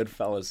Culkin's in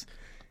Goodfellas.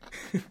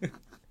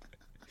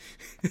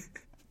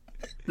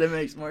 That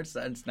makes more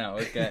sense now,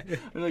 okay.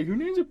 I'm like, who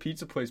names a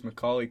pizza place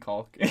Macaulay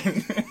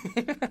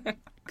Culkin?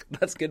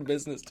 That's good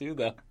business, too,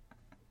 though.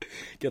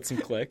 Get some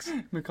clicks.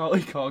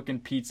 Macaulay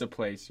Culkin pizza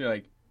place. You're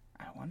like,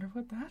 I wonder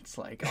what that's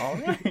like. All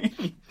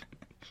right.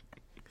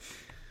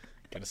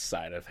 Got a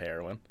side of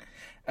heroin.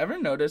 Ever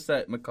notice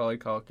that Macaulay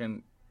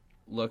Culkin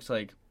looks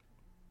like...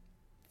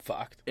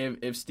 Fucked.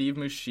 If Steve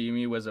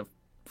Buscemi was a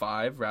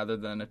 5 rather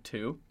than a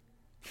 2...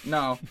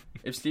 No,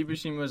 if Steve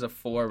Buscemi was a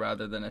 4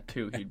 rather than a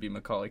 2, he'd be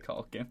Macaulay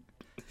Culkin.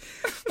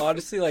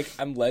 Honestly, like,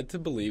 I'm led to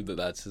believe that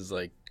that's his,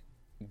 like,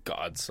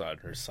 godson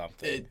or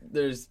something.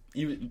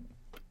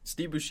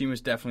 Steve Buscemi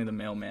was definitely the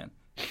mailman.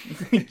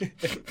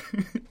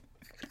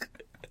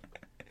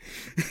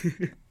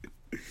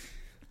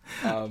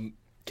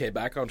 Okay,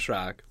 back on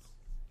track.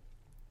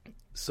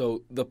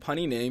 So the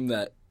punny name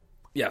that...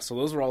 Yeah, so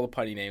those were all the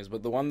punny names,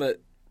 but the one that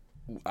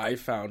we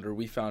found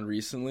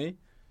recently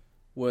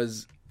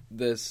was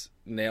this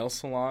nail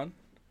salon,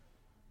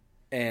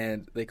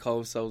 and they call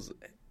themselves,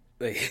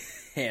 like,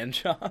 hand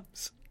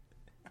jobs.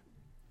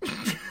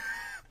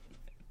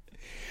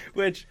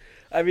 Which,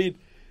 I mean...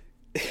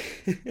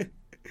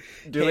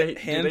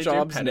 hand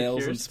jobs,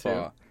 nails, and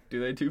spa. Too? Do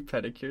they do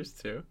pedicures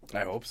too?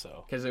 I hope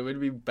so. Because it would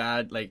be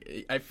bad.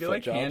 Like, I feel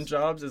like hand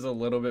jobs is a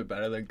little bit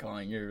better than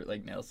calling your,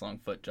 like, nail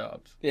salon foot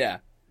jobs. Yeah.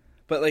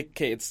 But, like,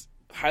 okay, it's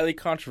highly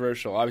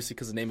controversial, obviously,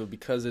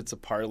 because it's a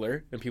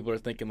parlor, and people are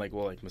thinking, like,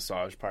 well, like,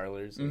 massage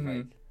parlors and,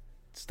 like,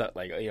 stuff,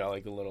 like, you know,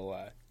 like a little,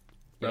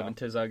 rub and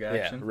tug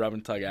action. Yeah, rub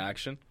and tug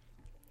action.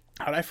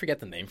 How did I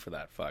forget the name for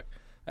that? Fuck.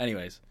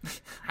 Anyways.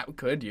 How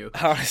could you?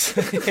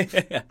 Honestly.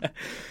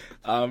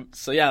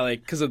 So, yeah,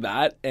 like, because of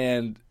that,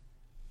 and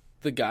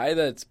the guy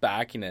that's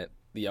backing it,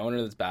 the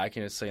owner that's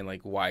backing it, is saying,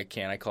 like, why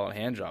can't I call it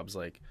hand jobs?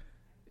 Like,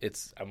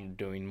 I'm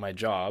doing my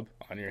job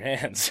on your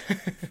hands.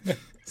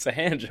 It's a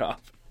hand job.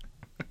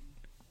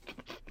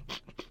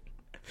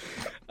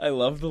 I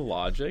love the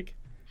logic,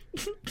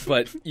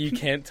 but you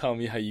can't tell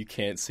me how you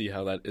can't see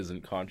how that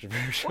isn't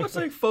controversial. Well, it's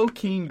like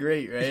fucking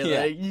great, right?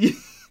 Yeah.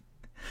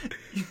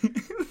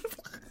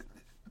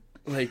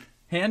 Like,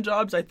 hand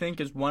jobs, I think,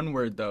 is one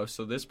word, though,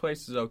 so this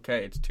place is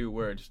okay. It's 2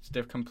 words. It's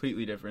a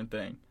completely different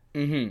thing.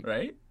 Mm-hmm.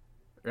 Right?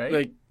 Right?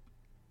 Like,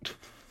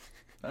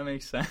 that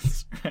makes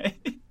sense, right?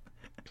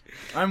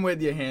 I'm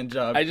with you, hand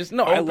job. I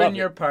love Open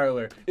your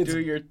parlor. It's do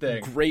your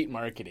thing. Great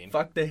marketing.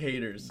 Fuck the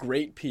haters.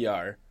 Great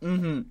PR.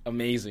 Mm-hmm.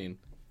 Amazing.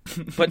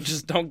 But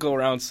just don't go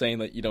around saying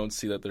that you don't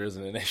see that there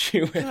isn't an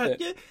issue with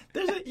it.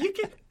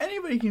 Yeah,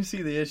 anybody can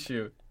see the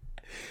issue.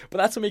 But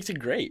that's what makes it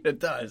great. It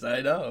does.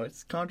 I know.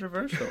 It's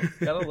controversial.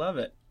 Gotta love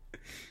it.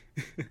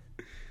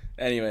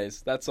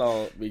 Anyways, that's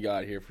all we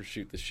got here for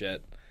Shoot the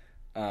Shit.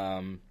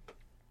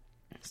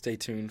 Stay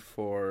tuned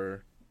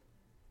for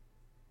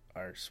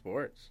our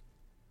sports,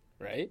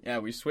 right? Yeah,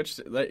 we switched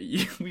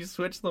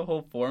the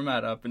whole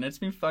format up, and it's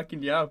been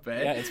fucking you up,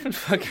 eh? Yeah, it's been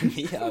fucking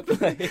me up.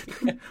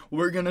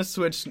 We're gonna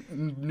switch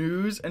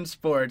news and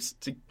sports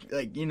to,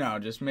 like, you know,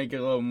 just make it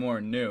a little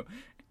more new.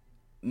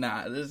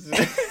 Nah, this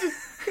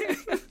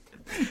is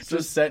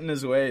just set in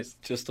his ways.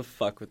 Just to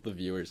fuck with the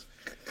viewers.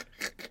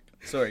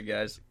 Sorry,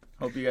 guys.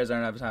 Hope you guys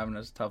aren't having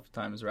as tough a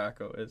time as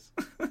Racco is.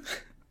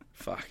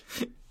 Fuck.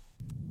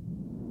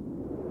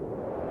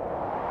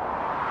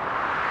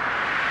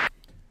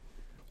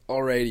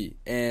 Alrighty,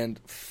 and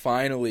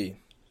finally,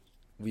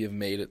 we have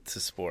made it to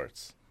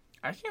sports.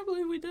 I can't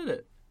believe we did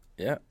it.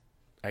 Yeah.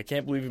 I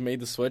can't believe we made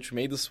the switch. We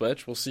made the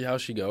switch. We'll see how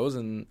she goes,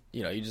 and,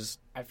 you know, you just...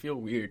 I feel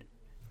weird.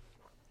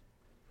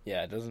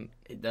 Yeah, it doesn't...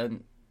 It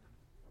doesn't...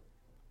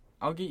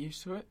 I'll get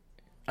used to it.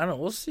 I don't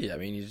know. We'll see. I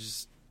mean, you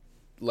just...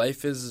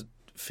 Life is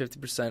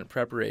 50%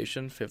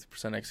 preparation,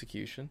 50%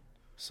 execution.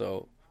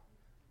 So...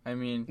 I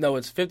mean... No,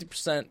 it's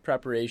 50%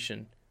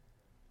 preparation,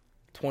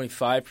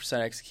 25%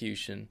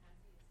 execution,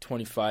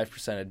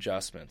 25%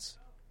 adjustments.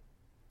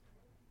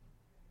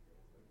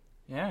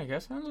 Yeah, I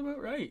guess sounds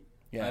about right.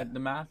 Yeah. The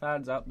math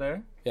adds up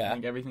there. Yeah. I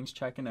think everything's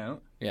checking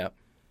out. Yeah.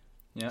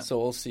 Yeah. So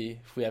we'll see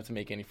if we have to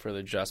make any further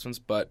adjustments.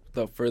 But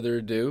without further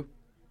ado,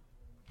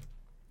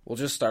 we'll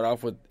just start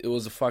off with, it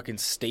was a fucking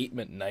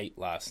statement night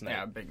last night.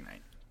 Yeah, big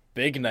night.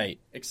 Big night.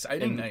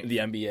 Exciting night. The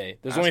NBA.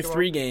 There's Basketball. only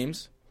 3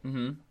 games,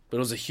 Mm-hmm. but it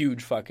was a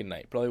huge fucking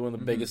night. Probably one of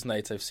the biggest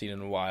nights I've seen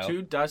in a while.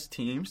 2 dust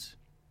teams.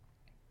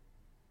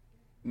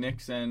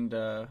 Knicks and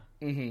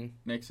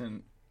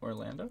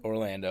Orlando.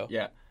 Orlando.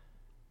 Yeah.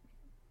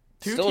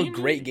 Still a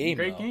great game,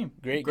 Great though. game.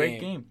 Great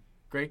game.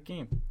 Great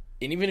game.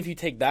 And even if you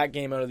take that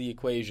game out of the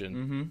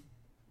equation,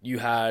 you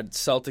had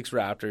Celtics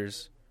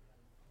Raptors,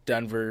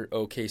 Denver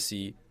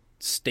OKC,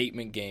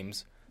 statement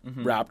games.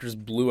 Raptors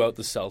blew out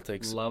the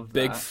Celtics. Love that.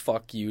 Big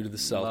fuck you to the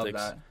Celtics.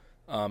 Love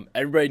that.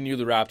 Everybody knew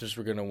the Raptors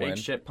were going to win. Big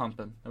shit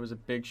pumping. It was a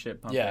big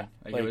shit pumping. Yeah.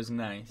 Like, it was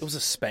nice. It was a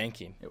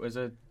spanking. It was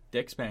a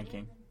dick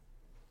spanking.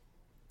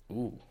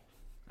 Ooh.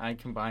 I'm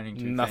combining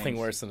 2 Nothing things.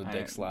 worse than a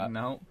dick slap.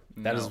 No.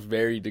 That is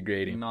very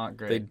degrading. Not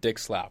great. They dick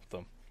slapped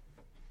them.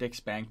 Dick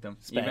spanked them.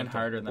 Spanked Even them.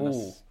 harder than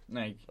Ooh.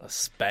 a A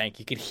spank.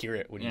 You could hear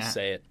it when you Yeah.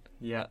 say it.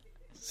 Yeah.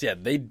 So yeah,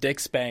 they dick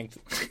spanked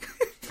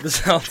the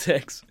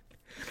Celtics.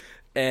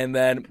 And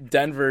then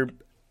Denver,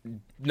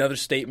 another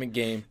statement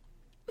game.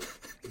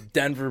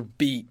 Denver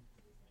beat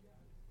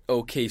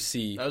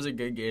OKC. That was a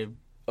good game.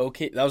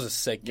 That was a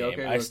sick game.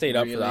 Okay, I stayed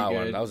up for really that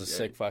one. good. That was a Yeah.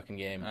 sick fucking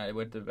game. I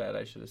went to bed.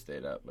 I should have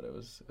stayed up, but it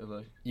was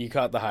You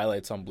caught the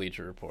highlights on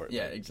Bleacher Report.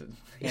 yeah, exactly.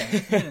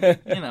 Yeah.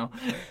 You know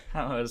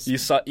how it was.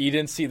 You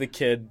didn't see the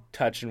kid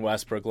touching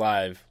Westbrook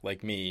live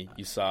like me.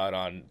 You saw it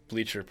on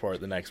Bleacher Report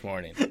the next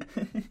morning.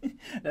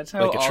 That's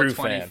how like a all true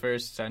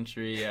 21st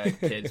century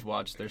kids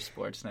watch their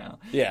sports now.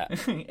 Yeah.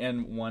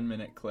 And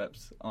 1-minute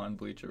clips on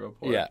Bleacher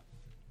Report. Yeah.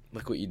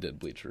 Look what you did,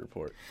 Bleacher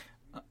Report.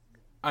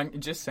 I'm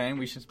just saying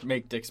we should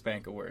make Dick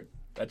Spank a word.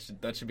 That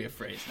should be a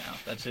phrase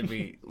now.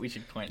 We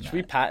should coin that. Should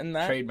we patent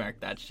that?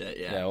 Trademark that shit,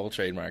 yeah. Yeah, we'll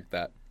trademark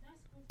that.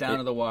 Down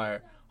to the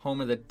wire. Home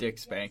of the dick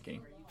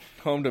spanking.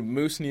 Home to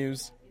Moose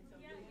News,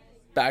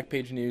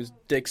 Backpage News,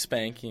 Dick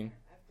Spanking.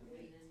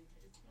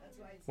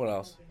 What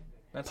else?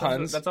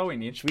 Puns? That's all we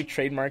need. Should we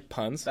trademark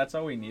puns? That's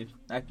all we need,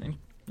 I think.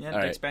 Yeah, All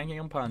dick right. spanking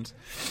and puns.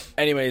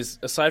 Anyways,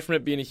 aside from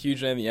it being a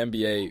huge night in the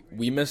NBA,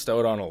 we missed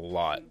out on a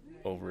lot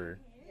over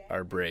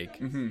our break.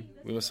 We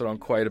missed out on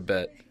quite a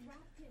bit.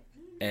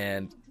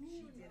 And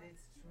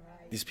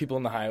these people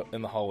in the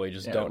hallway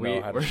just don't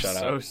know how to shut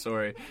up. We're so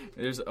sorry.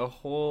 There's a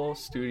whole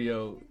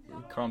studio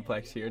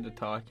complex here to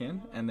talk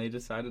in, and they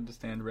decided to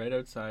stand right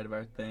outside of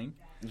our thing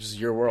This is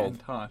your world. and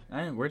talk.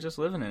 And we're just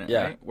living in it,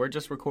 Yeah. right? We're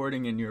just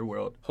recording in your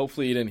world.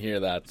 Hopefully you didn't hear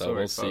that, though. Sorry,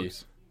 We'll folks.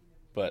 see.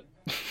 But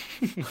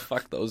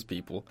fuck those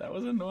people. That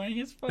was annoying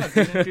as fuck.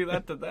 We didn't do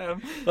that to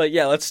them. Like,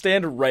 yeah, let's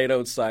stand right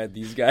outside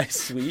these guys'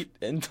 suite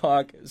and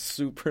talk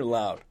super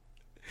loud.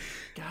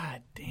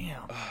 God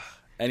damn.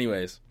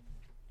 Anyways,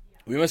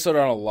 we missed out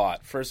on a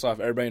lot. First off,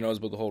 everybody knows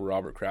about the whole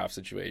Robert Kraft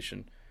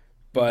situation.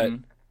 But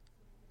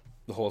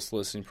the whole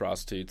soliciting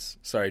prostitutes.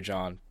 Sorry,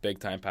 John. Big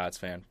time Pats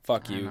fan.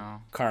 Fuck I you.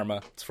 know.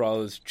 Karma. It's for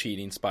all this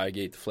cheating,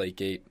 Spygate,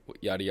 Deflategate,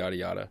 yada, yada,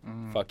 yada.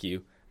 Fuck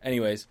you.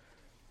 Anyways,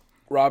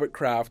 Robert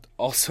Kraft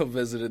also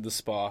visited the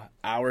spa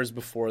hours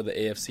before the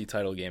AFC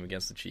title game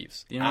against the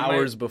Chiefs. Do you know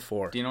Hours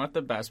before. Do you know what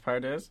the best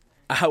part is?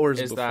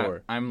 Hours Is before.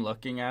 that I'm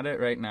looking at it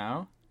right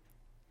now,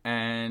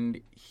 and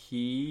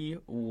he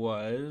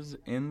was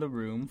in the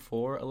room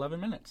for 11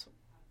 minutes.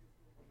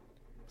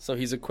 So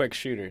he's a quick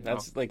shooter.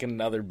 That's like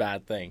another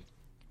bad thing.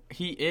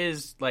 He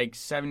is like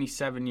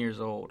 77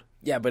 years old.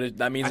 Yeah, but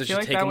that means I it feel should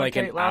like take that him would like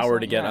an take last hour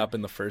long, to get yeah. up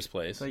in the first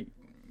place. It's like,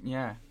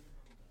 yeah.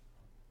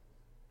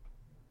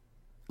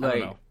 I don't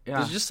know. Yeah.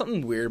 There's just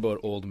something weird about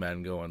old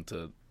men going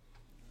to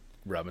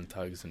rubbing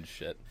tugs and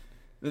shit.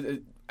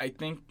 I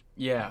think,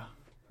 yeah.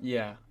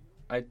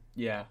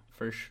 Yeah,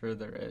 for sure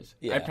there is.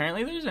 Yeah.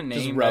 Apparently there's a name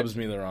Just rubs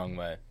me the wrong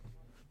way.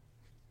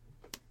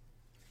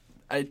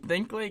 I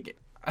think, like,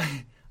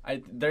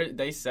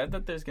 they said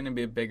that there's going to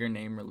be a bigger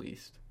name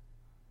released.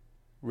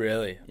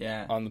 Really?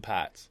 Yeah. On the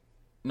Pats?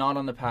 Not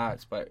on the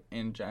Pats, but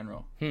in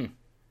general.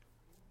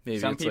 Maybe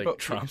Some it's people, like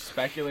Trump.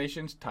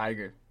 Speculation's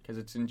Tiger, because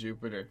it's in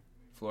Jupiter,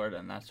 Florida,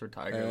 and that's where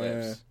Tiger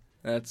lives.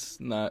 That's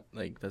not,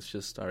 like, that's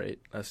just, all right.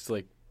 That's,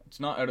 like... It's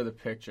not out of the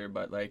picture,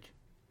 but, like,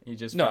 he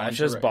just... No, it's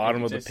just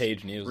bottom of the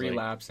page news.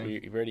 Relapsing.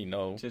 Like, we already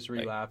know. Just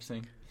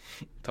relapsing.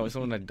 Tell me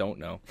something I don't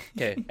know.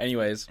 Okay,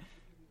 anyways.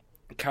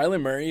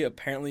 Kyler Murray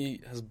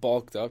apparently has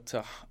bulked up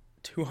to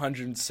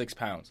 206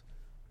 pounds.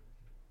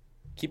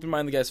 Keep in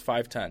mind the guy's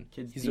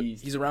 5'10".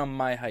 He's around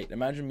my height.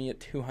 Imagine me at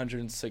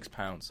 206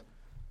 pounds.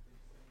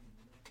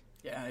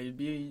 Yeah, you'd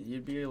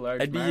be a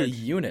large I'd be a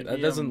unit.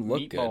 That doesn't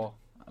look good.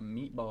 A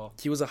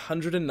meatball. He was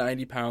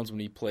 190 pounds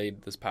when he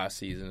played this past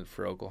season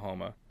for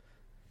Oklahoma.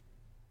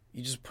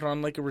 You just put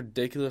on, like, a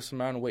ridiculous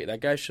amount of weight. That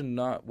guy should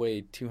not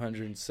weigh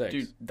 206.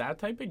 Dude, that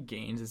type of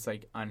gains is,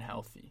 like,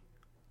 unhealthy.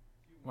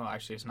 Well,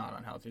 actually, it's not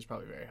unhealthy. It's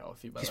probably very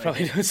healthy. But he's like,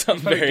 probably doing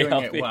something very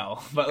healthy. It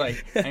well. But,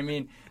 like, I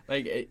mean,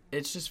 like,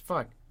 it's just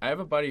fuck. I have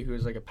a buddy who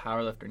is, like, a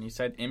power lifter, and he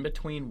said in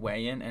between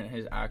weigh-in and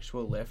his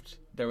actual lift,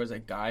 there was a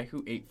guy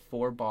who ate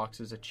 4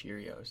 boxes of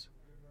Cheerios.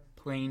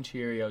 Plain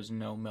Cheerios,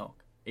 no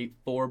milk. Ate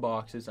 4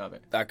 boxes of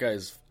it. That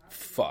guy's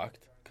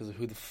fucked, because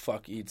who the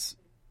fuck eats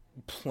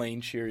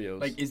plain Cheerios?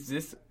 Like, is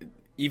this...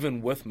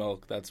 Even with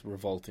milk, that's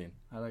revolting.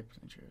 I like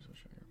plain Cheerios with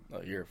sugar.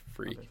 Oh, you're a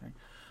freak.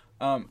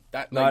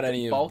 That, Not like,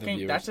 any bulking, of the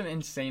viewers. that's an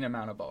insane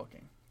amount of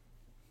bulking.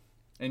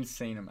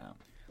 Insane amount.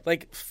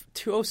 Like,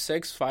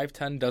 206,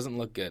 5'10" doesn't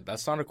look good.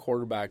 That's not a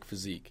quarterback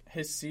physique.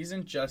 His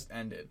season just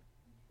ended.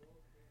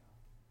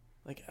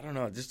 Like, I don't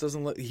know. It just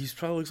doesn't look... He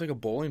probably looks like a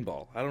bowling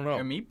ball. I don't know.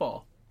 A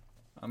meatball.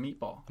 A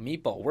meatball. A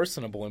meatball. Worse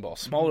than a bowling ball.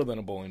 Smaller than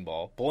a bowling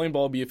ball. Bowling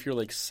ball would be if you're,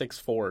 like,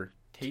 6'4".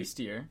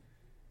 Tastier.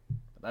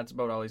 That's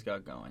about all he's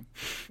got going.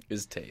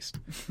 Is taste.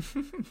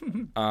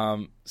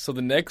 So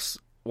the Knicks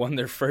won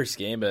their first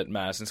game at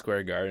Madison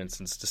Square Garden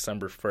since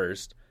December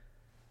 1st.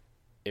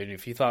 And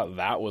if you thought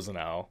that was an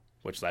L,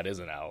 which that is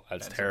an L,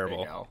 that's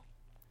terrible. A big L.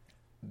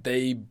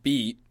 They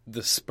beat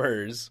the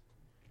Spurs,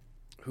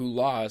 who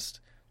lost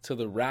to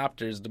the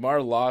Raptors.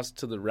 DeMar lost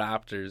to the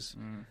Raptors.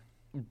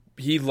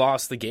 He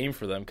lost the game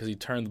for them because he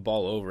turned the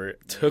ball over.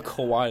 Took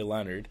Kawhi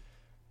Leonard.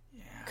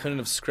 Couldn't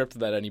have scripted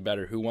that any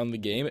better. Who won the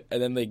game?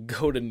 And then they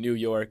go to New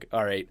York.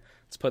 All right,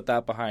 let's put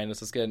that behind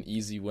us. Let's get an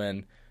easy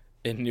win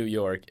in New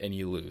York, and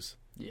you lose.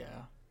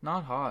 Yeah.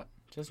 Not hot.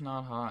 Just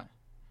not hot.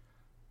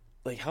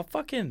 Like, how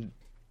fucking...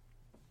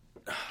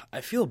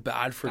 I feel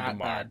bad for DeMar.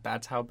 Bad.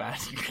 That's how bad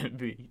you can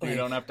be. You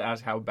don't have to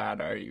ask how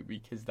bad are you,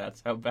 because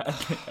that's how bad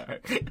they are.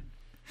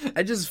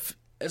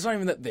 It's not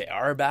even that they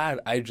are bad.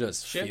 I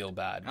just feel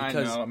bad.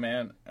 Because I know,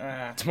 man.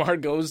 DeMar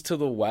goes to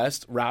the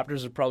West.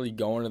 Raptors are probably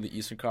going to the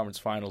Eastern Conference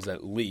Finals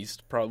at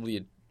least. Probably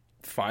a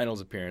finals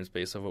appearance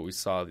based on what we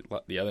saw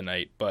the other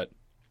night, but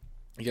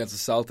against the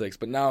Celtics.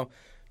 But now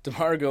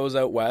DeMar goes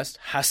out West,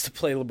 has to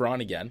play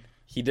LeBron again.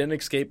 He didn't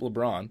escape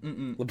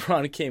LeBron.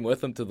 LeBron came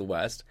with him to the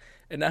West.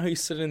 And now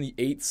he's sitting in the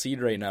 8th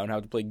seed right now and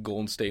have to play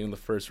Golden State in the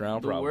first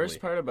round. The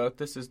worst part about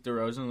this is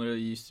DeRozan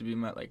literally used to be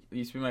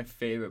my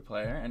favorite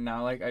player, and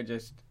now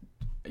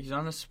he's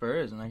on the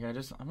Spurs, and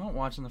I'm not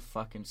watching the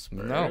fucking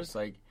Spurs. No.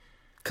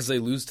 Because they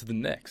lose to the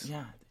Knicks.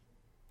 Yeah.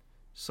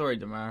 Sorry,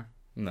 DeMar.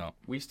 No.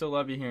 We still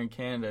love you here in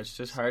Canada. It's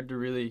just hard to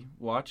really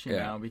watch you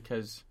now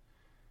because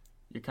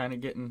you're kind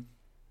of getting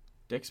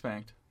dick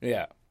spanked.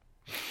 Yeah.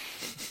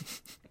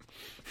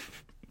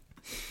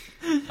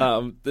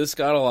 This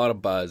got a lot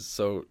of buzz.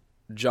 So,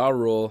 Ja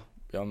Rule.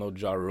 Y'all know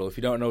Ja Rule. If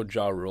you don't know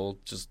Ja Rule,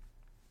 just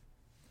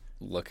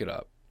look it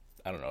up.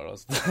 I don't know what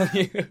else to tell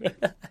you.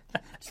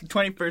 It's the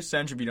 21st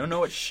century. If you don't know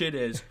what shit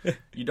is,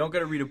 you don't got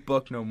to read a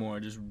book no more.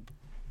 Just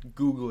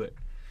Google it.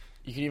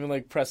 You can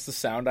even press the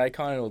sound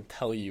icon and it'll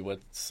tell you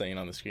what's saying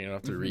on the screen. You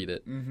don't have to read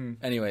it.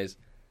 Anyways,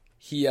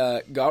 he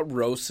got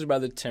roasted by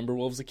the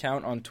Timberwolves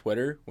account on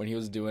Twitter when he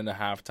was doing a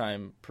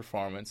halftime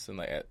performance, and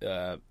it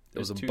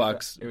was a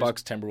Bucks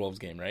Timberwolves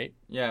game, right?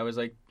 Yeah, it was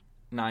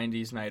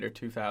 90s night or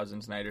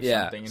 2000s night or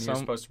something, and he was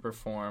supposed to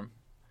perform.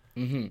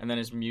 And then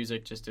his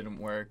music just didn't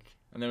work.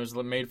 And then it was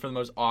made for the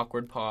most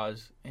awkward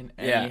pause in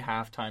any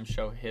halftime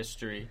show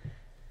history.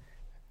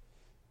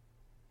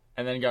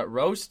 And then he got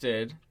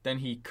roasted. Then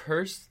he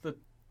cursed the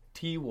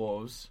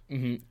T-Wolves.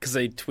 Because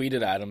they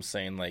tweeted at him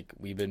saying,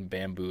 we've been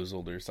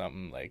bamboozled or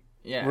something.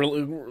 Yeah.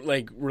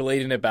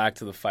 Relating it back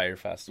to the Fire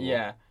Festival.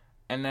 Yeah.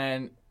 And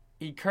then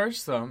he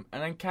cursed them,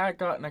 and then Cat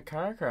got in a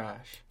car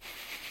crash.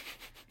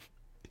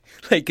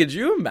 Could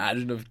you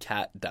imagine if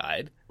Cat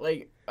died?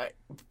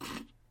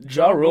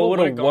 Ja Rule would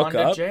have woke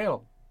up. To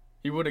jail.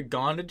 He would have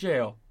gone to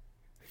jail.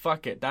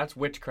 Fuck it. That's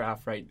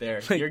witchcraft right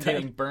there. You're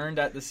getting burned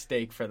at the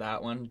stake for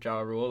that one, Ja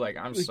Rule.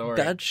 I'm sorry.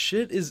 That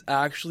shit is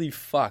actually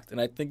fucked, and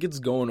I think it's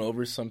going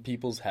over some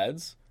people's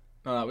heads.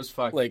 No, that was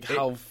fucked.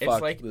 How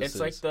fucked this is. It's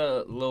like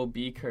the Lil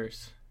B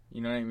curse.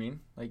 You know what I mean?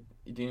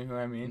 Do you know who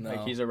I mean?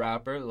 No. He's a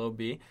rapper, Lil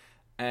B,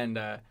 and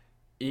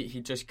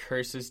he just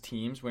curses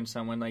teams when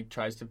someone like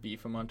tries to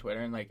beef him on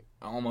Twitter, and like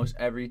almost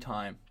every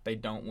time they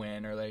don't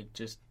win or they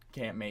just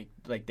can't make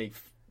like they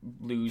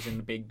lose in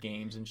the big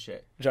games and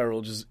shit. Ja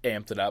Rule just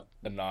amped it up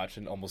a notch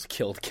and almost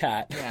killed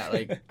Cat. Yeah,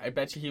 like I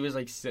bet you he was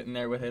like sitting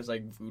there with his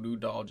like voodoo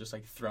doll just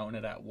like throwing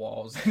it at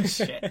walls and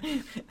shit.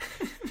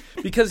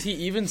 Because he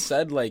even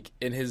said like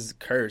in his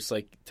curse,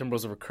 like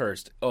Timberwolves were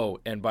cursed. Oh,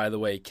 and by the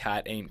way,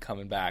 Cat ain't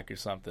coming back or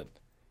something.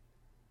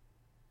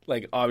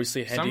 Like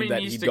obviously hinting somebody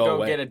that needs he'd to go go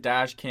away. get a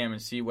dash cam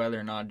and see whether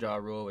or not Ja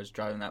Rule was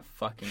driving that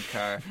fucking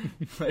car.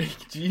 Like,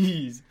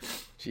 jeez.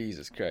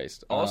 Jesus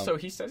Christ. Also,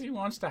 he says he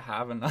wants to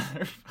have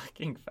another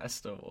fucking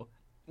festival.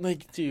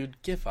 Like,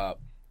 dude, give up.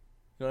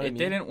 You know what I mean?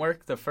 Didn't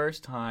work the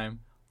first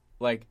time,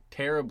 like,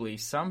 terribly.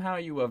 Somehow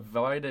you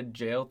avoided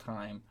jail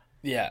time.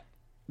 Yeah.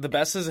 The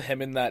best is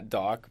him in that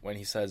doc when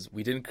he says,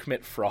 we didn't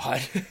commit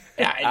fraud.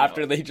 Yeah, I know.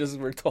 After they just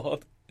were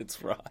told it's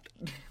fraud.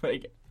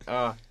 Like,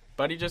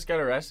 Buddy just got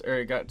arrested,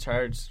 or got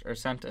charged, or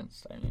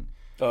sentenced, I mean.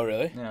 Oh,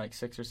 really? Yeah, like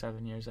 6 or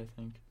 7 years, I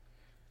think.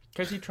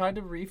 Because he tried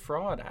to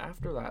refraud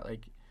after that,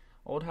 like...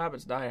 Old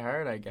habits die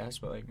hard, I guess,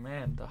 but, like,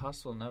 man, the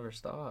hustle never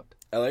stopped.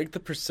 I like the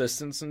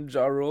persistence in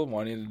Ja Rule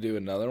wanting to do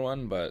another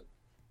one, but...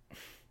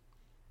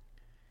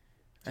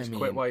 Just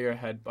quit while you're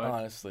ahead, bud.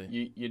 Honestly.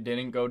 You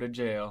didn't go to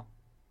jail.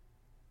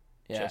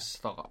 Yeah. Just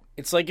stop.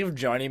 It's like if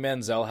Johnny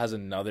Manziel has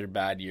another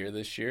bad year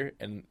this year,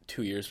 and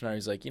 2 years from now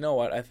he's like, you know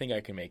what, I think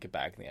I can make it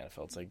back in the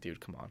NFL. It's like, dude,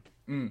 come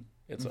on.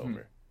 It's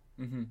over.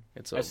 Mm-hmm.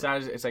 It's over. As sad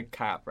as it's like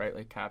Cap, right?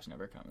 Like, Cap's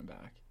never coming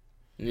back.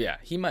 Yeah,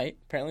 he might.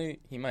 Apparently,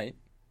 he might.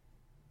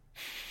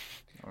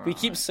 We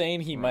keep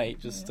saying he might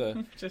just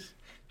to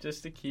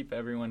just to keep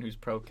everyone who's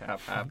pro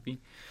Cap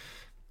happy.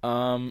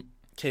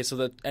 Okay, so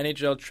the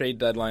NHL trade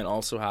deadline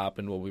also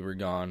happened while we were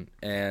gone,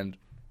 and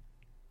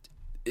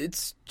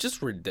it's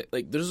just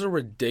like there's a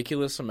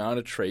ridiculous amount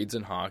of trades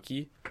in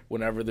hockey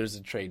whenever there's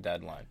a trade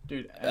deadline.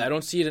 Dude, I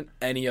don't see it in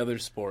any other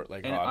sport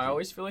like and hockey. I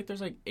always feel like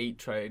there's like 8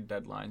 trade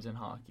deadlines in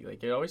hockey.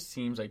 Like, it always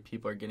seems like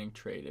people are getting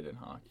traded in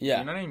hockey. Yeah.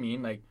 You know what I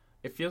mean? Like,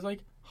 it feels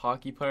like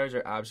hockey players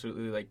are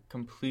absolutely like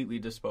completely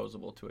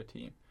disposable to a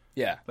team.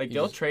 Yeah. Like,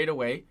 they'll trade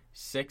away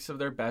 6 of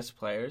their best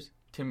players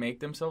to make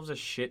themselves a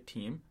shit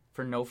team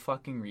for no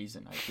fucking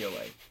reason, I feel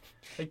like.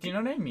 Like, do you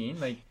know what I mean?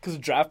 Like, because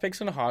draft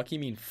picks in hockey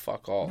mean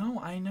fuck all. No,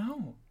 I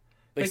know.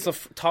 It's the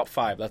top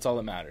 5. That's all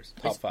that matters.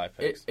 Top 5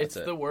 picks. It's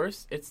the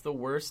worst. It's the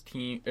worst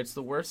team. It's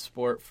the worst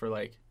sport for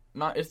like.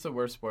 Not. It's the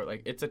worst sport.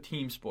 Like, it's a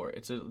team sport.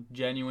 It's a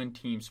genuine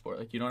team sport.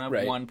 Like, you don't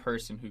have one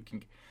person who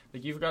can.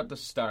 Like, you've got the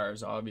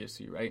stars,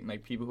 obviously, right? And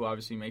like people who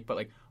obviously make. But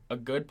like, a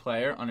good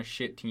player on a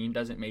shit team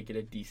doesn't make it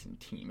a decent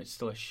team. It's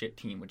still a shit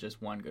team with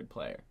just one good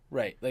player.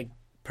 Right. Like,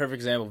 perfect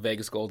example,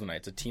 Vegas Golden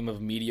Knights. A team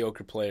of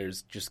mediocre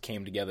players just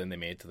came together and they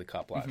made it to the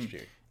Cup last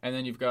year. And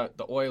then you've got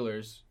the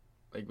Oilers,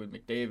 like with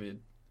McDavid,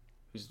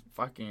 who's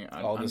fucking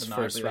all this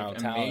first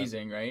round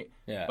amazing, talent. right?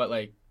 Yeah. But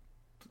like,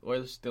 the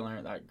Oilers still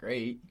aren't that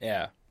great.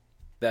 Yeah.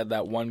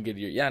 That one good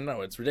year. Yeah,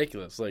 no, it's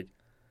ridiculous. Like,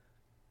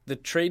 the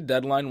trade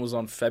deadline was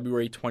on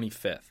February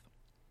 25th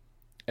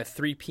at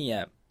 3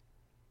 p.m.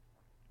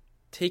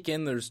 Take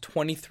in, there's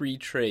 23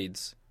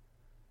 trades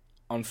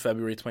on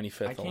February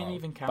 25th I can't alone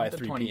even by count the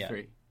 3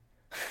 23.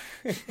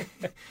 p.m.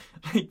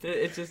 Like,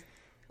 it's just...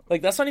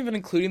 Like, that's not even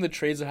including the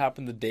trades that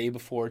happened the day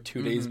before,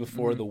 2 days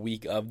before, the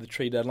week of the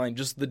trade deadline.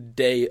 Just the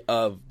day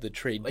of the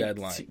trade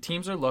deadline.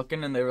 Teams are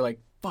looking and they were like,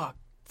 fuck,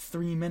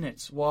 3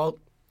 minutes. Well,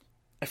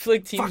 I feel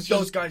like teams fuck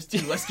those guys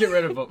too. Let's get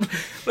rid of them.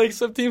 Like,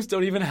 some teams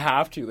don't even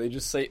have to. They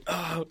just say,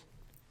 oh,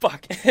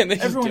 fuck. And they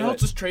just everyone do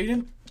else it. is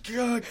trading.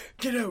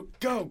 Get out.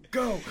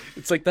 Go.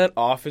 It's like that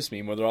Office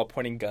meme where they're all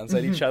pointing guns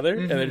at each other,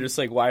 and they're just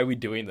like, why are we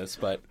doing this?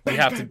 But we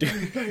have to do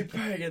it.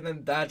 Bang. And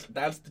then that's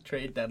the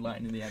trade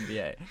deadline in the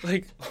NBA.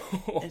 Like,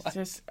 It's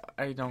just,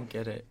 I don't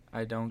get it.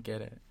 I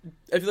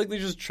feel like they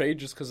just trade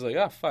just because,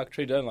 like, fuck,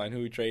 trade deadline. Who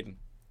are we trading?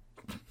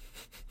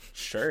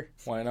 Sure,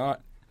 why not?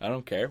 I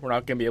don't care. We're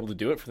not going to be able to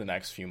do it for the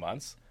next few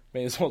months.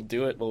 May as well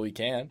do it while we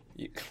can.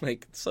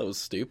 Like, it's so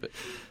stupid.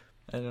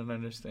 I don't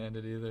understand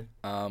it either.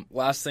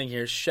 Last thing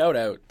here, shout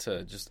out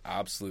to just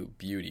absolute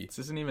beauty. This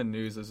isn't even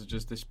news. This is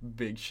just this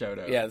big shout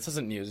out. Yeah, this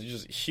isn't news. It's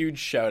just a huge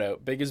shout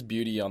out. Biggest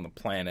beauty on the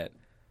planet.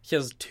 He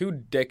has 2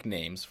 dick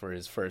names for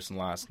his first and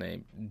last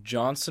name.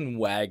 Johnson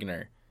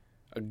Wagner,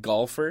 a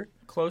golfer.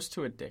 Close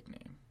to a dick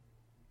name.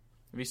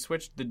 If he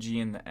switched the G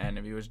and the N,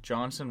 if he was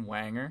Johnson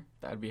Wanger,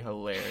 that'd be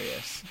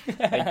hilarious.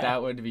 Like,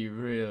 that would be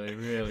really,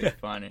 really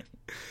funny.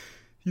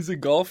 He's a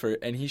golfer,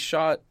 and he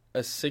shot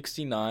a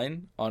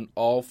 69 on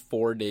all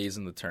 4 days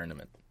in the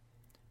tournament.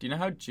 Do you know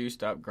how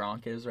juiced up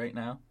Gronk is right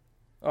now?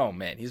 Oh,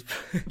 man. He's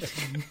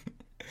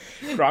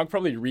Gronk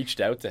probably reached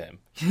out to him.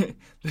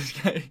 This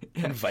guy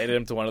Invited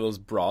him to one of those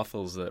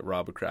brothels that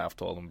Robert Kraft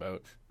told him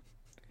about.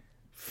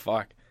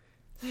 Fuck.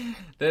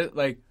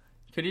 Like,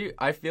 could you...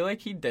 I feel like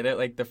he did it,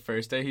 like, the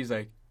first day. He's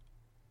like,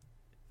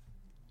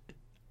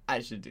 I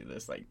should do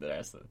this, like, the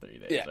rest of the 3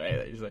 days,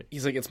 right?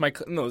 He's like, it's my...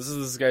 No, this is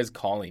this guy's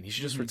calling. He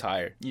should just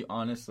retire. You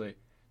honestly...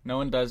 No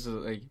one does,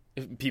 like...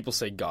 If people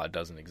say God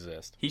doesn't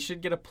exist. He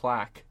should get a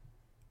plaque.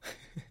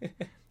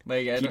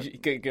 Like, You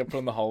could put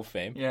in the Hall of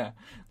Fame. yeah.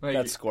 Like,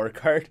 That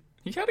scorecard.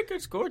 he had a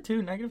good score,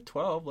 too.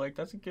 -12. Like,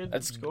 that's a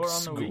good score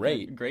on the great.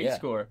 weekend. Great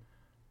score.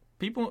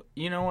 People,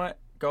 you know what?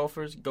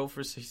 Golfers, go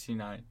for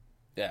 69.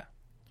 Yeah.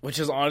 Which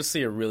is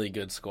honestly a really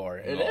good score.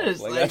 It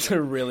is. Like, that's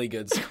a really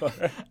good score.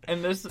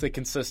 And this to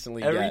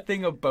consistently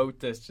everything about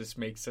this just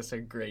makes this a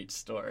great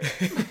story.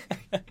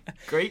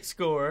 Great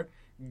score,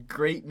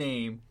 great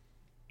name,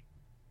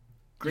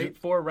 great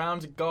 4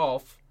 rounds of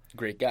golf.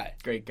 Great guy.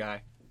 Great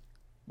guy.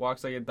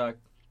 Walks like a duck,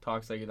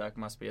 talks like a duck,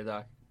 must be a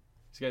duck.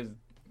 This guy's,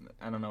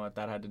 I don't know what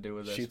that had to do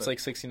with this. Shoots like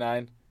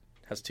 69,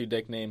 has 2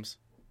 dick names,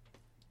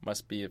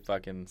 must be a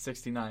fucking...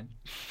 69.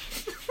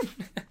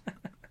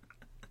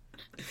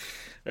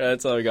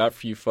 That's all I got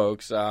for you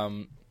folks.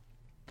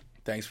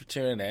 Thanks for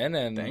tuning in.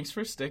 And thanks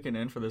for sticking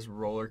in for this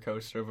roller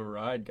coaster of a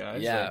ride,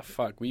 guys. Yeah,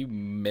 we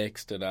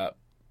mixed it up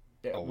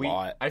a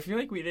lot. I feel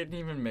like we didn't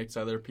even mix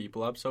other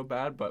people up so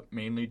bad, but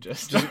mainly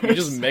just we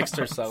just mixed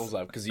ourselves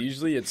up, because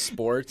usually it's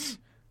sports,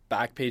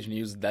 Backpage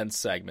news, then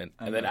segment.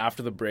 And then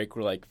after the break,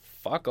 we're like,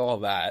 fuck all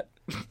that.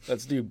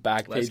 Let's do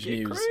Backpage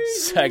news, crazy.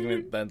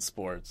 segment, then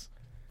sports.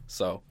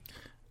 So,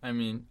 I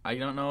mean, I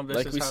don't know if this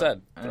like is we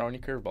said, throw any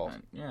curveballs.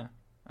 Yeah.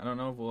 I don't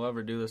know if we'll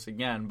ever do this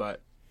again,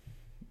 but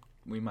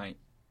we might.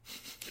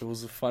 It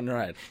was a fun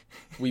ride.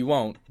 We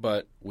won't,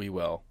 but we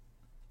will.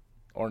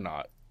 Or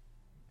not.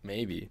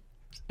 Maybe.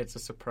 It's a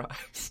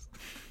surprise.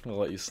 We'll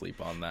let you sleep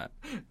on that.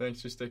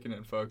 Thanks for sticking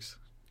in, folks.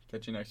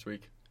 Catch you next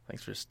week.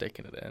 Thanks for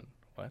sticking it in.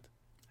 What?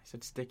 I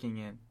said sticking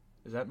in.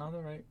 Is that not the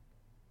right?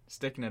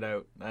 Sticking it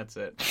out. That's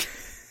it.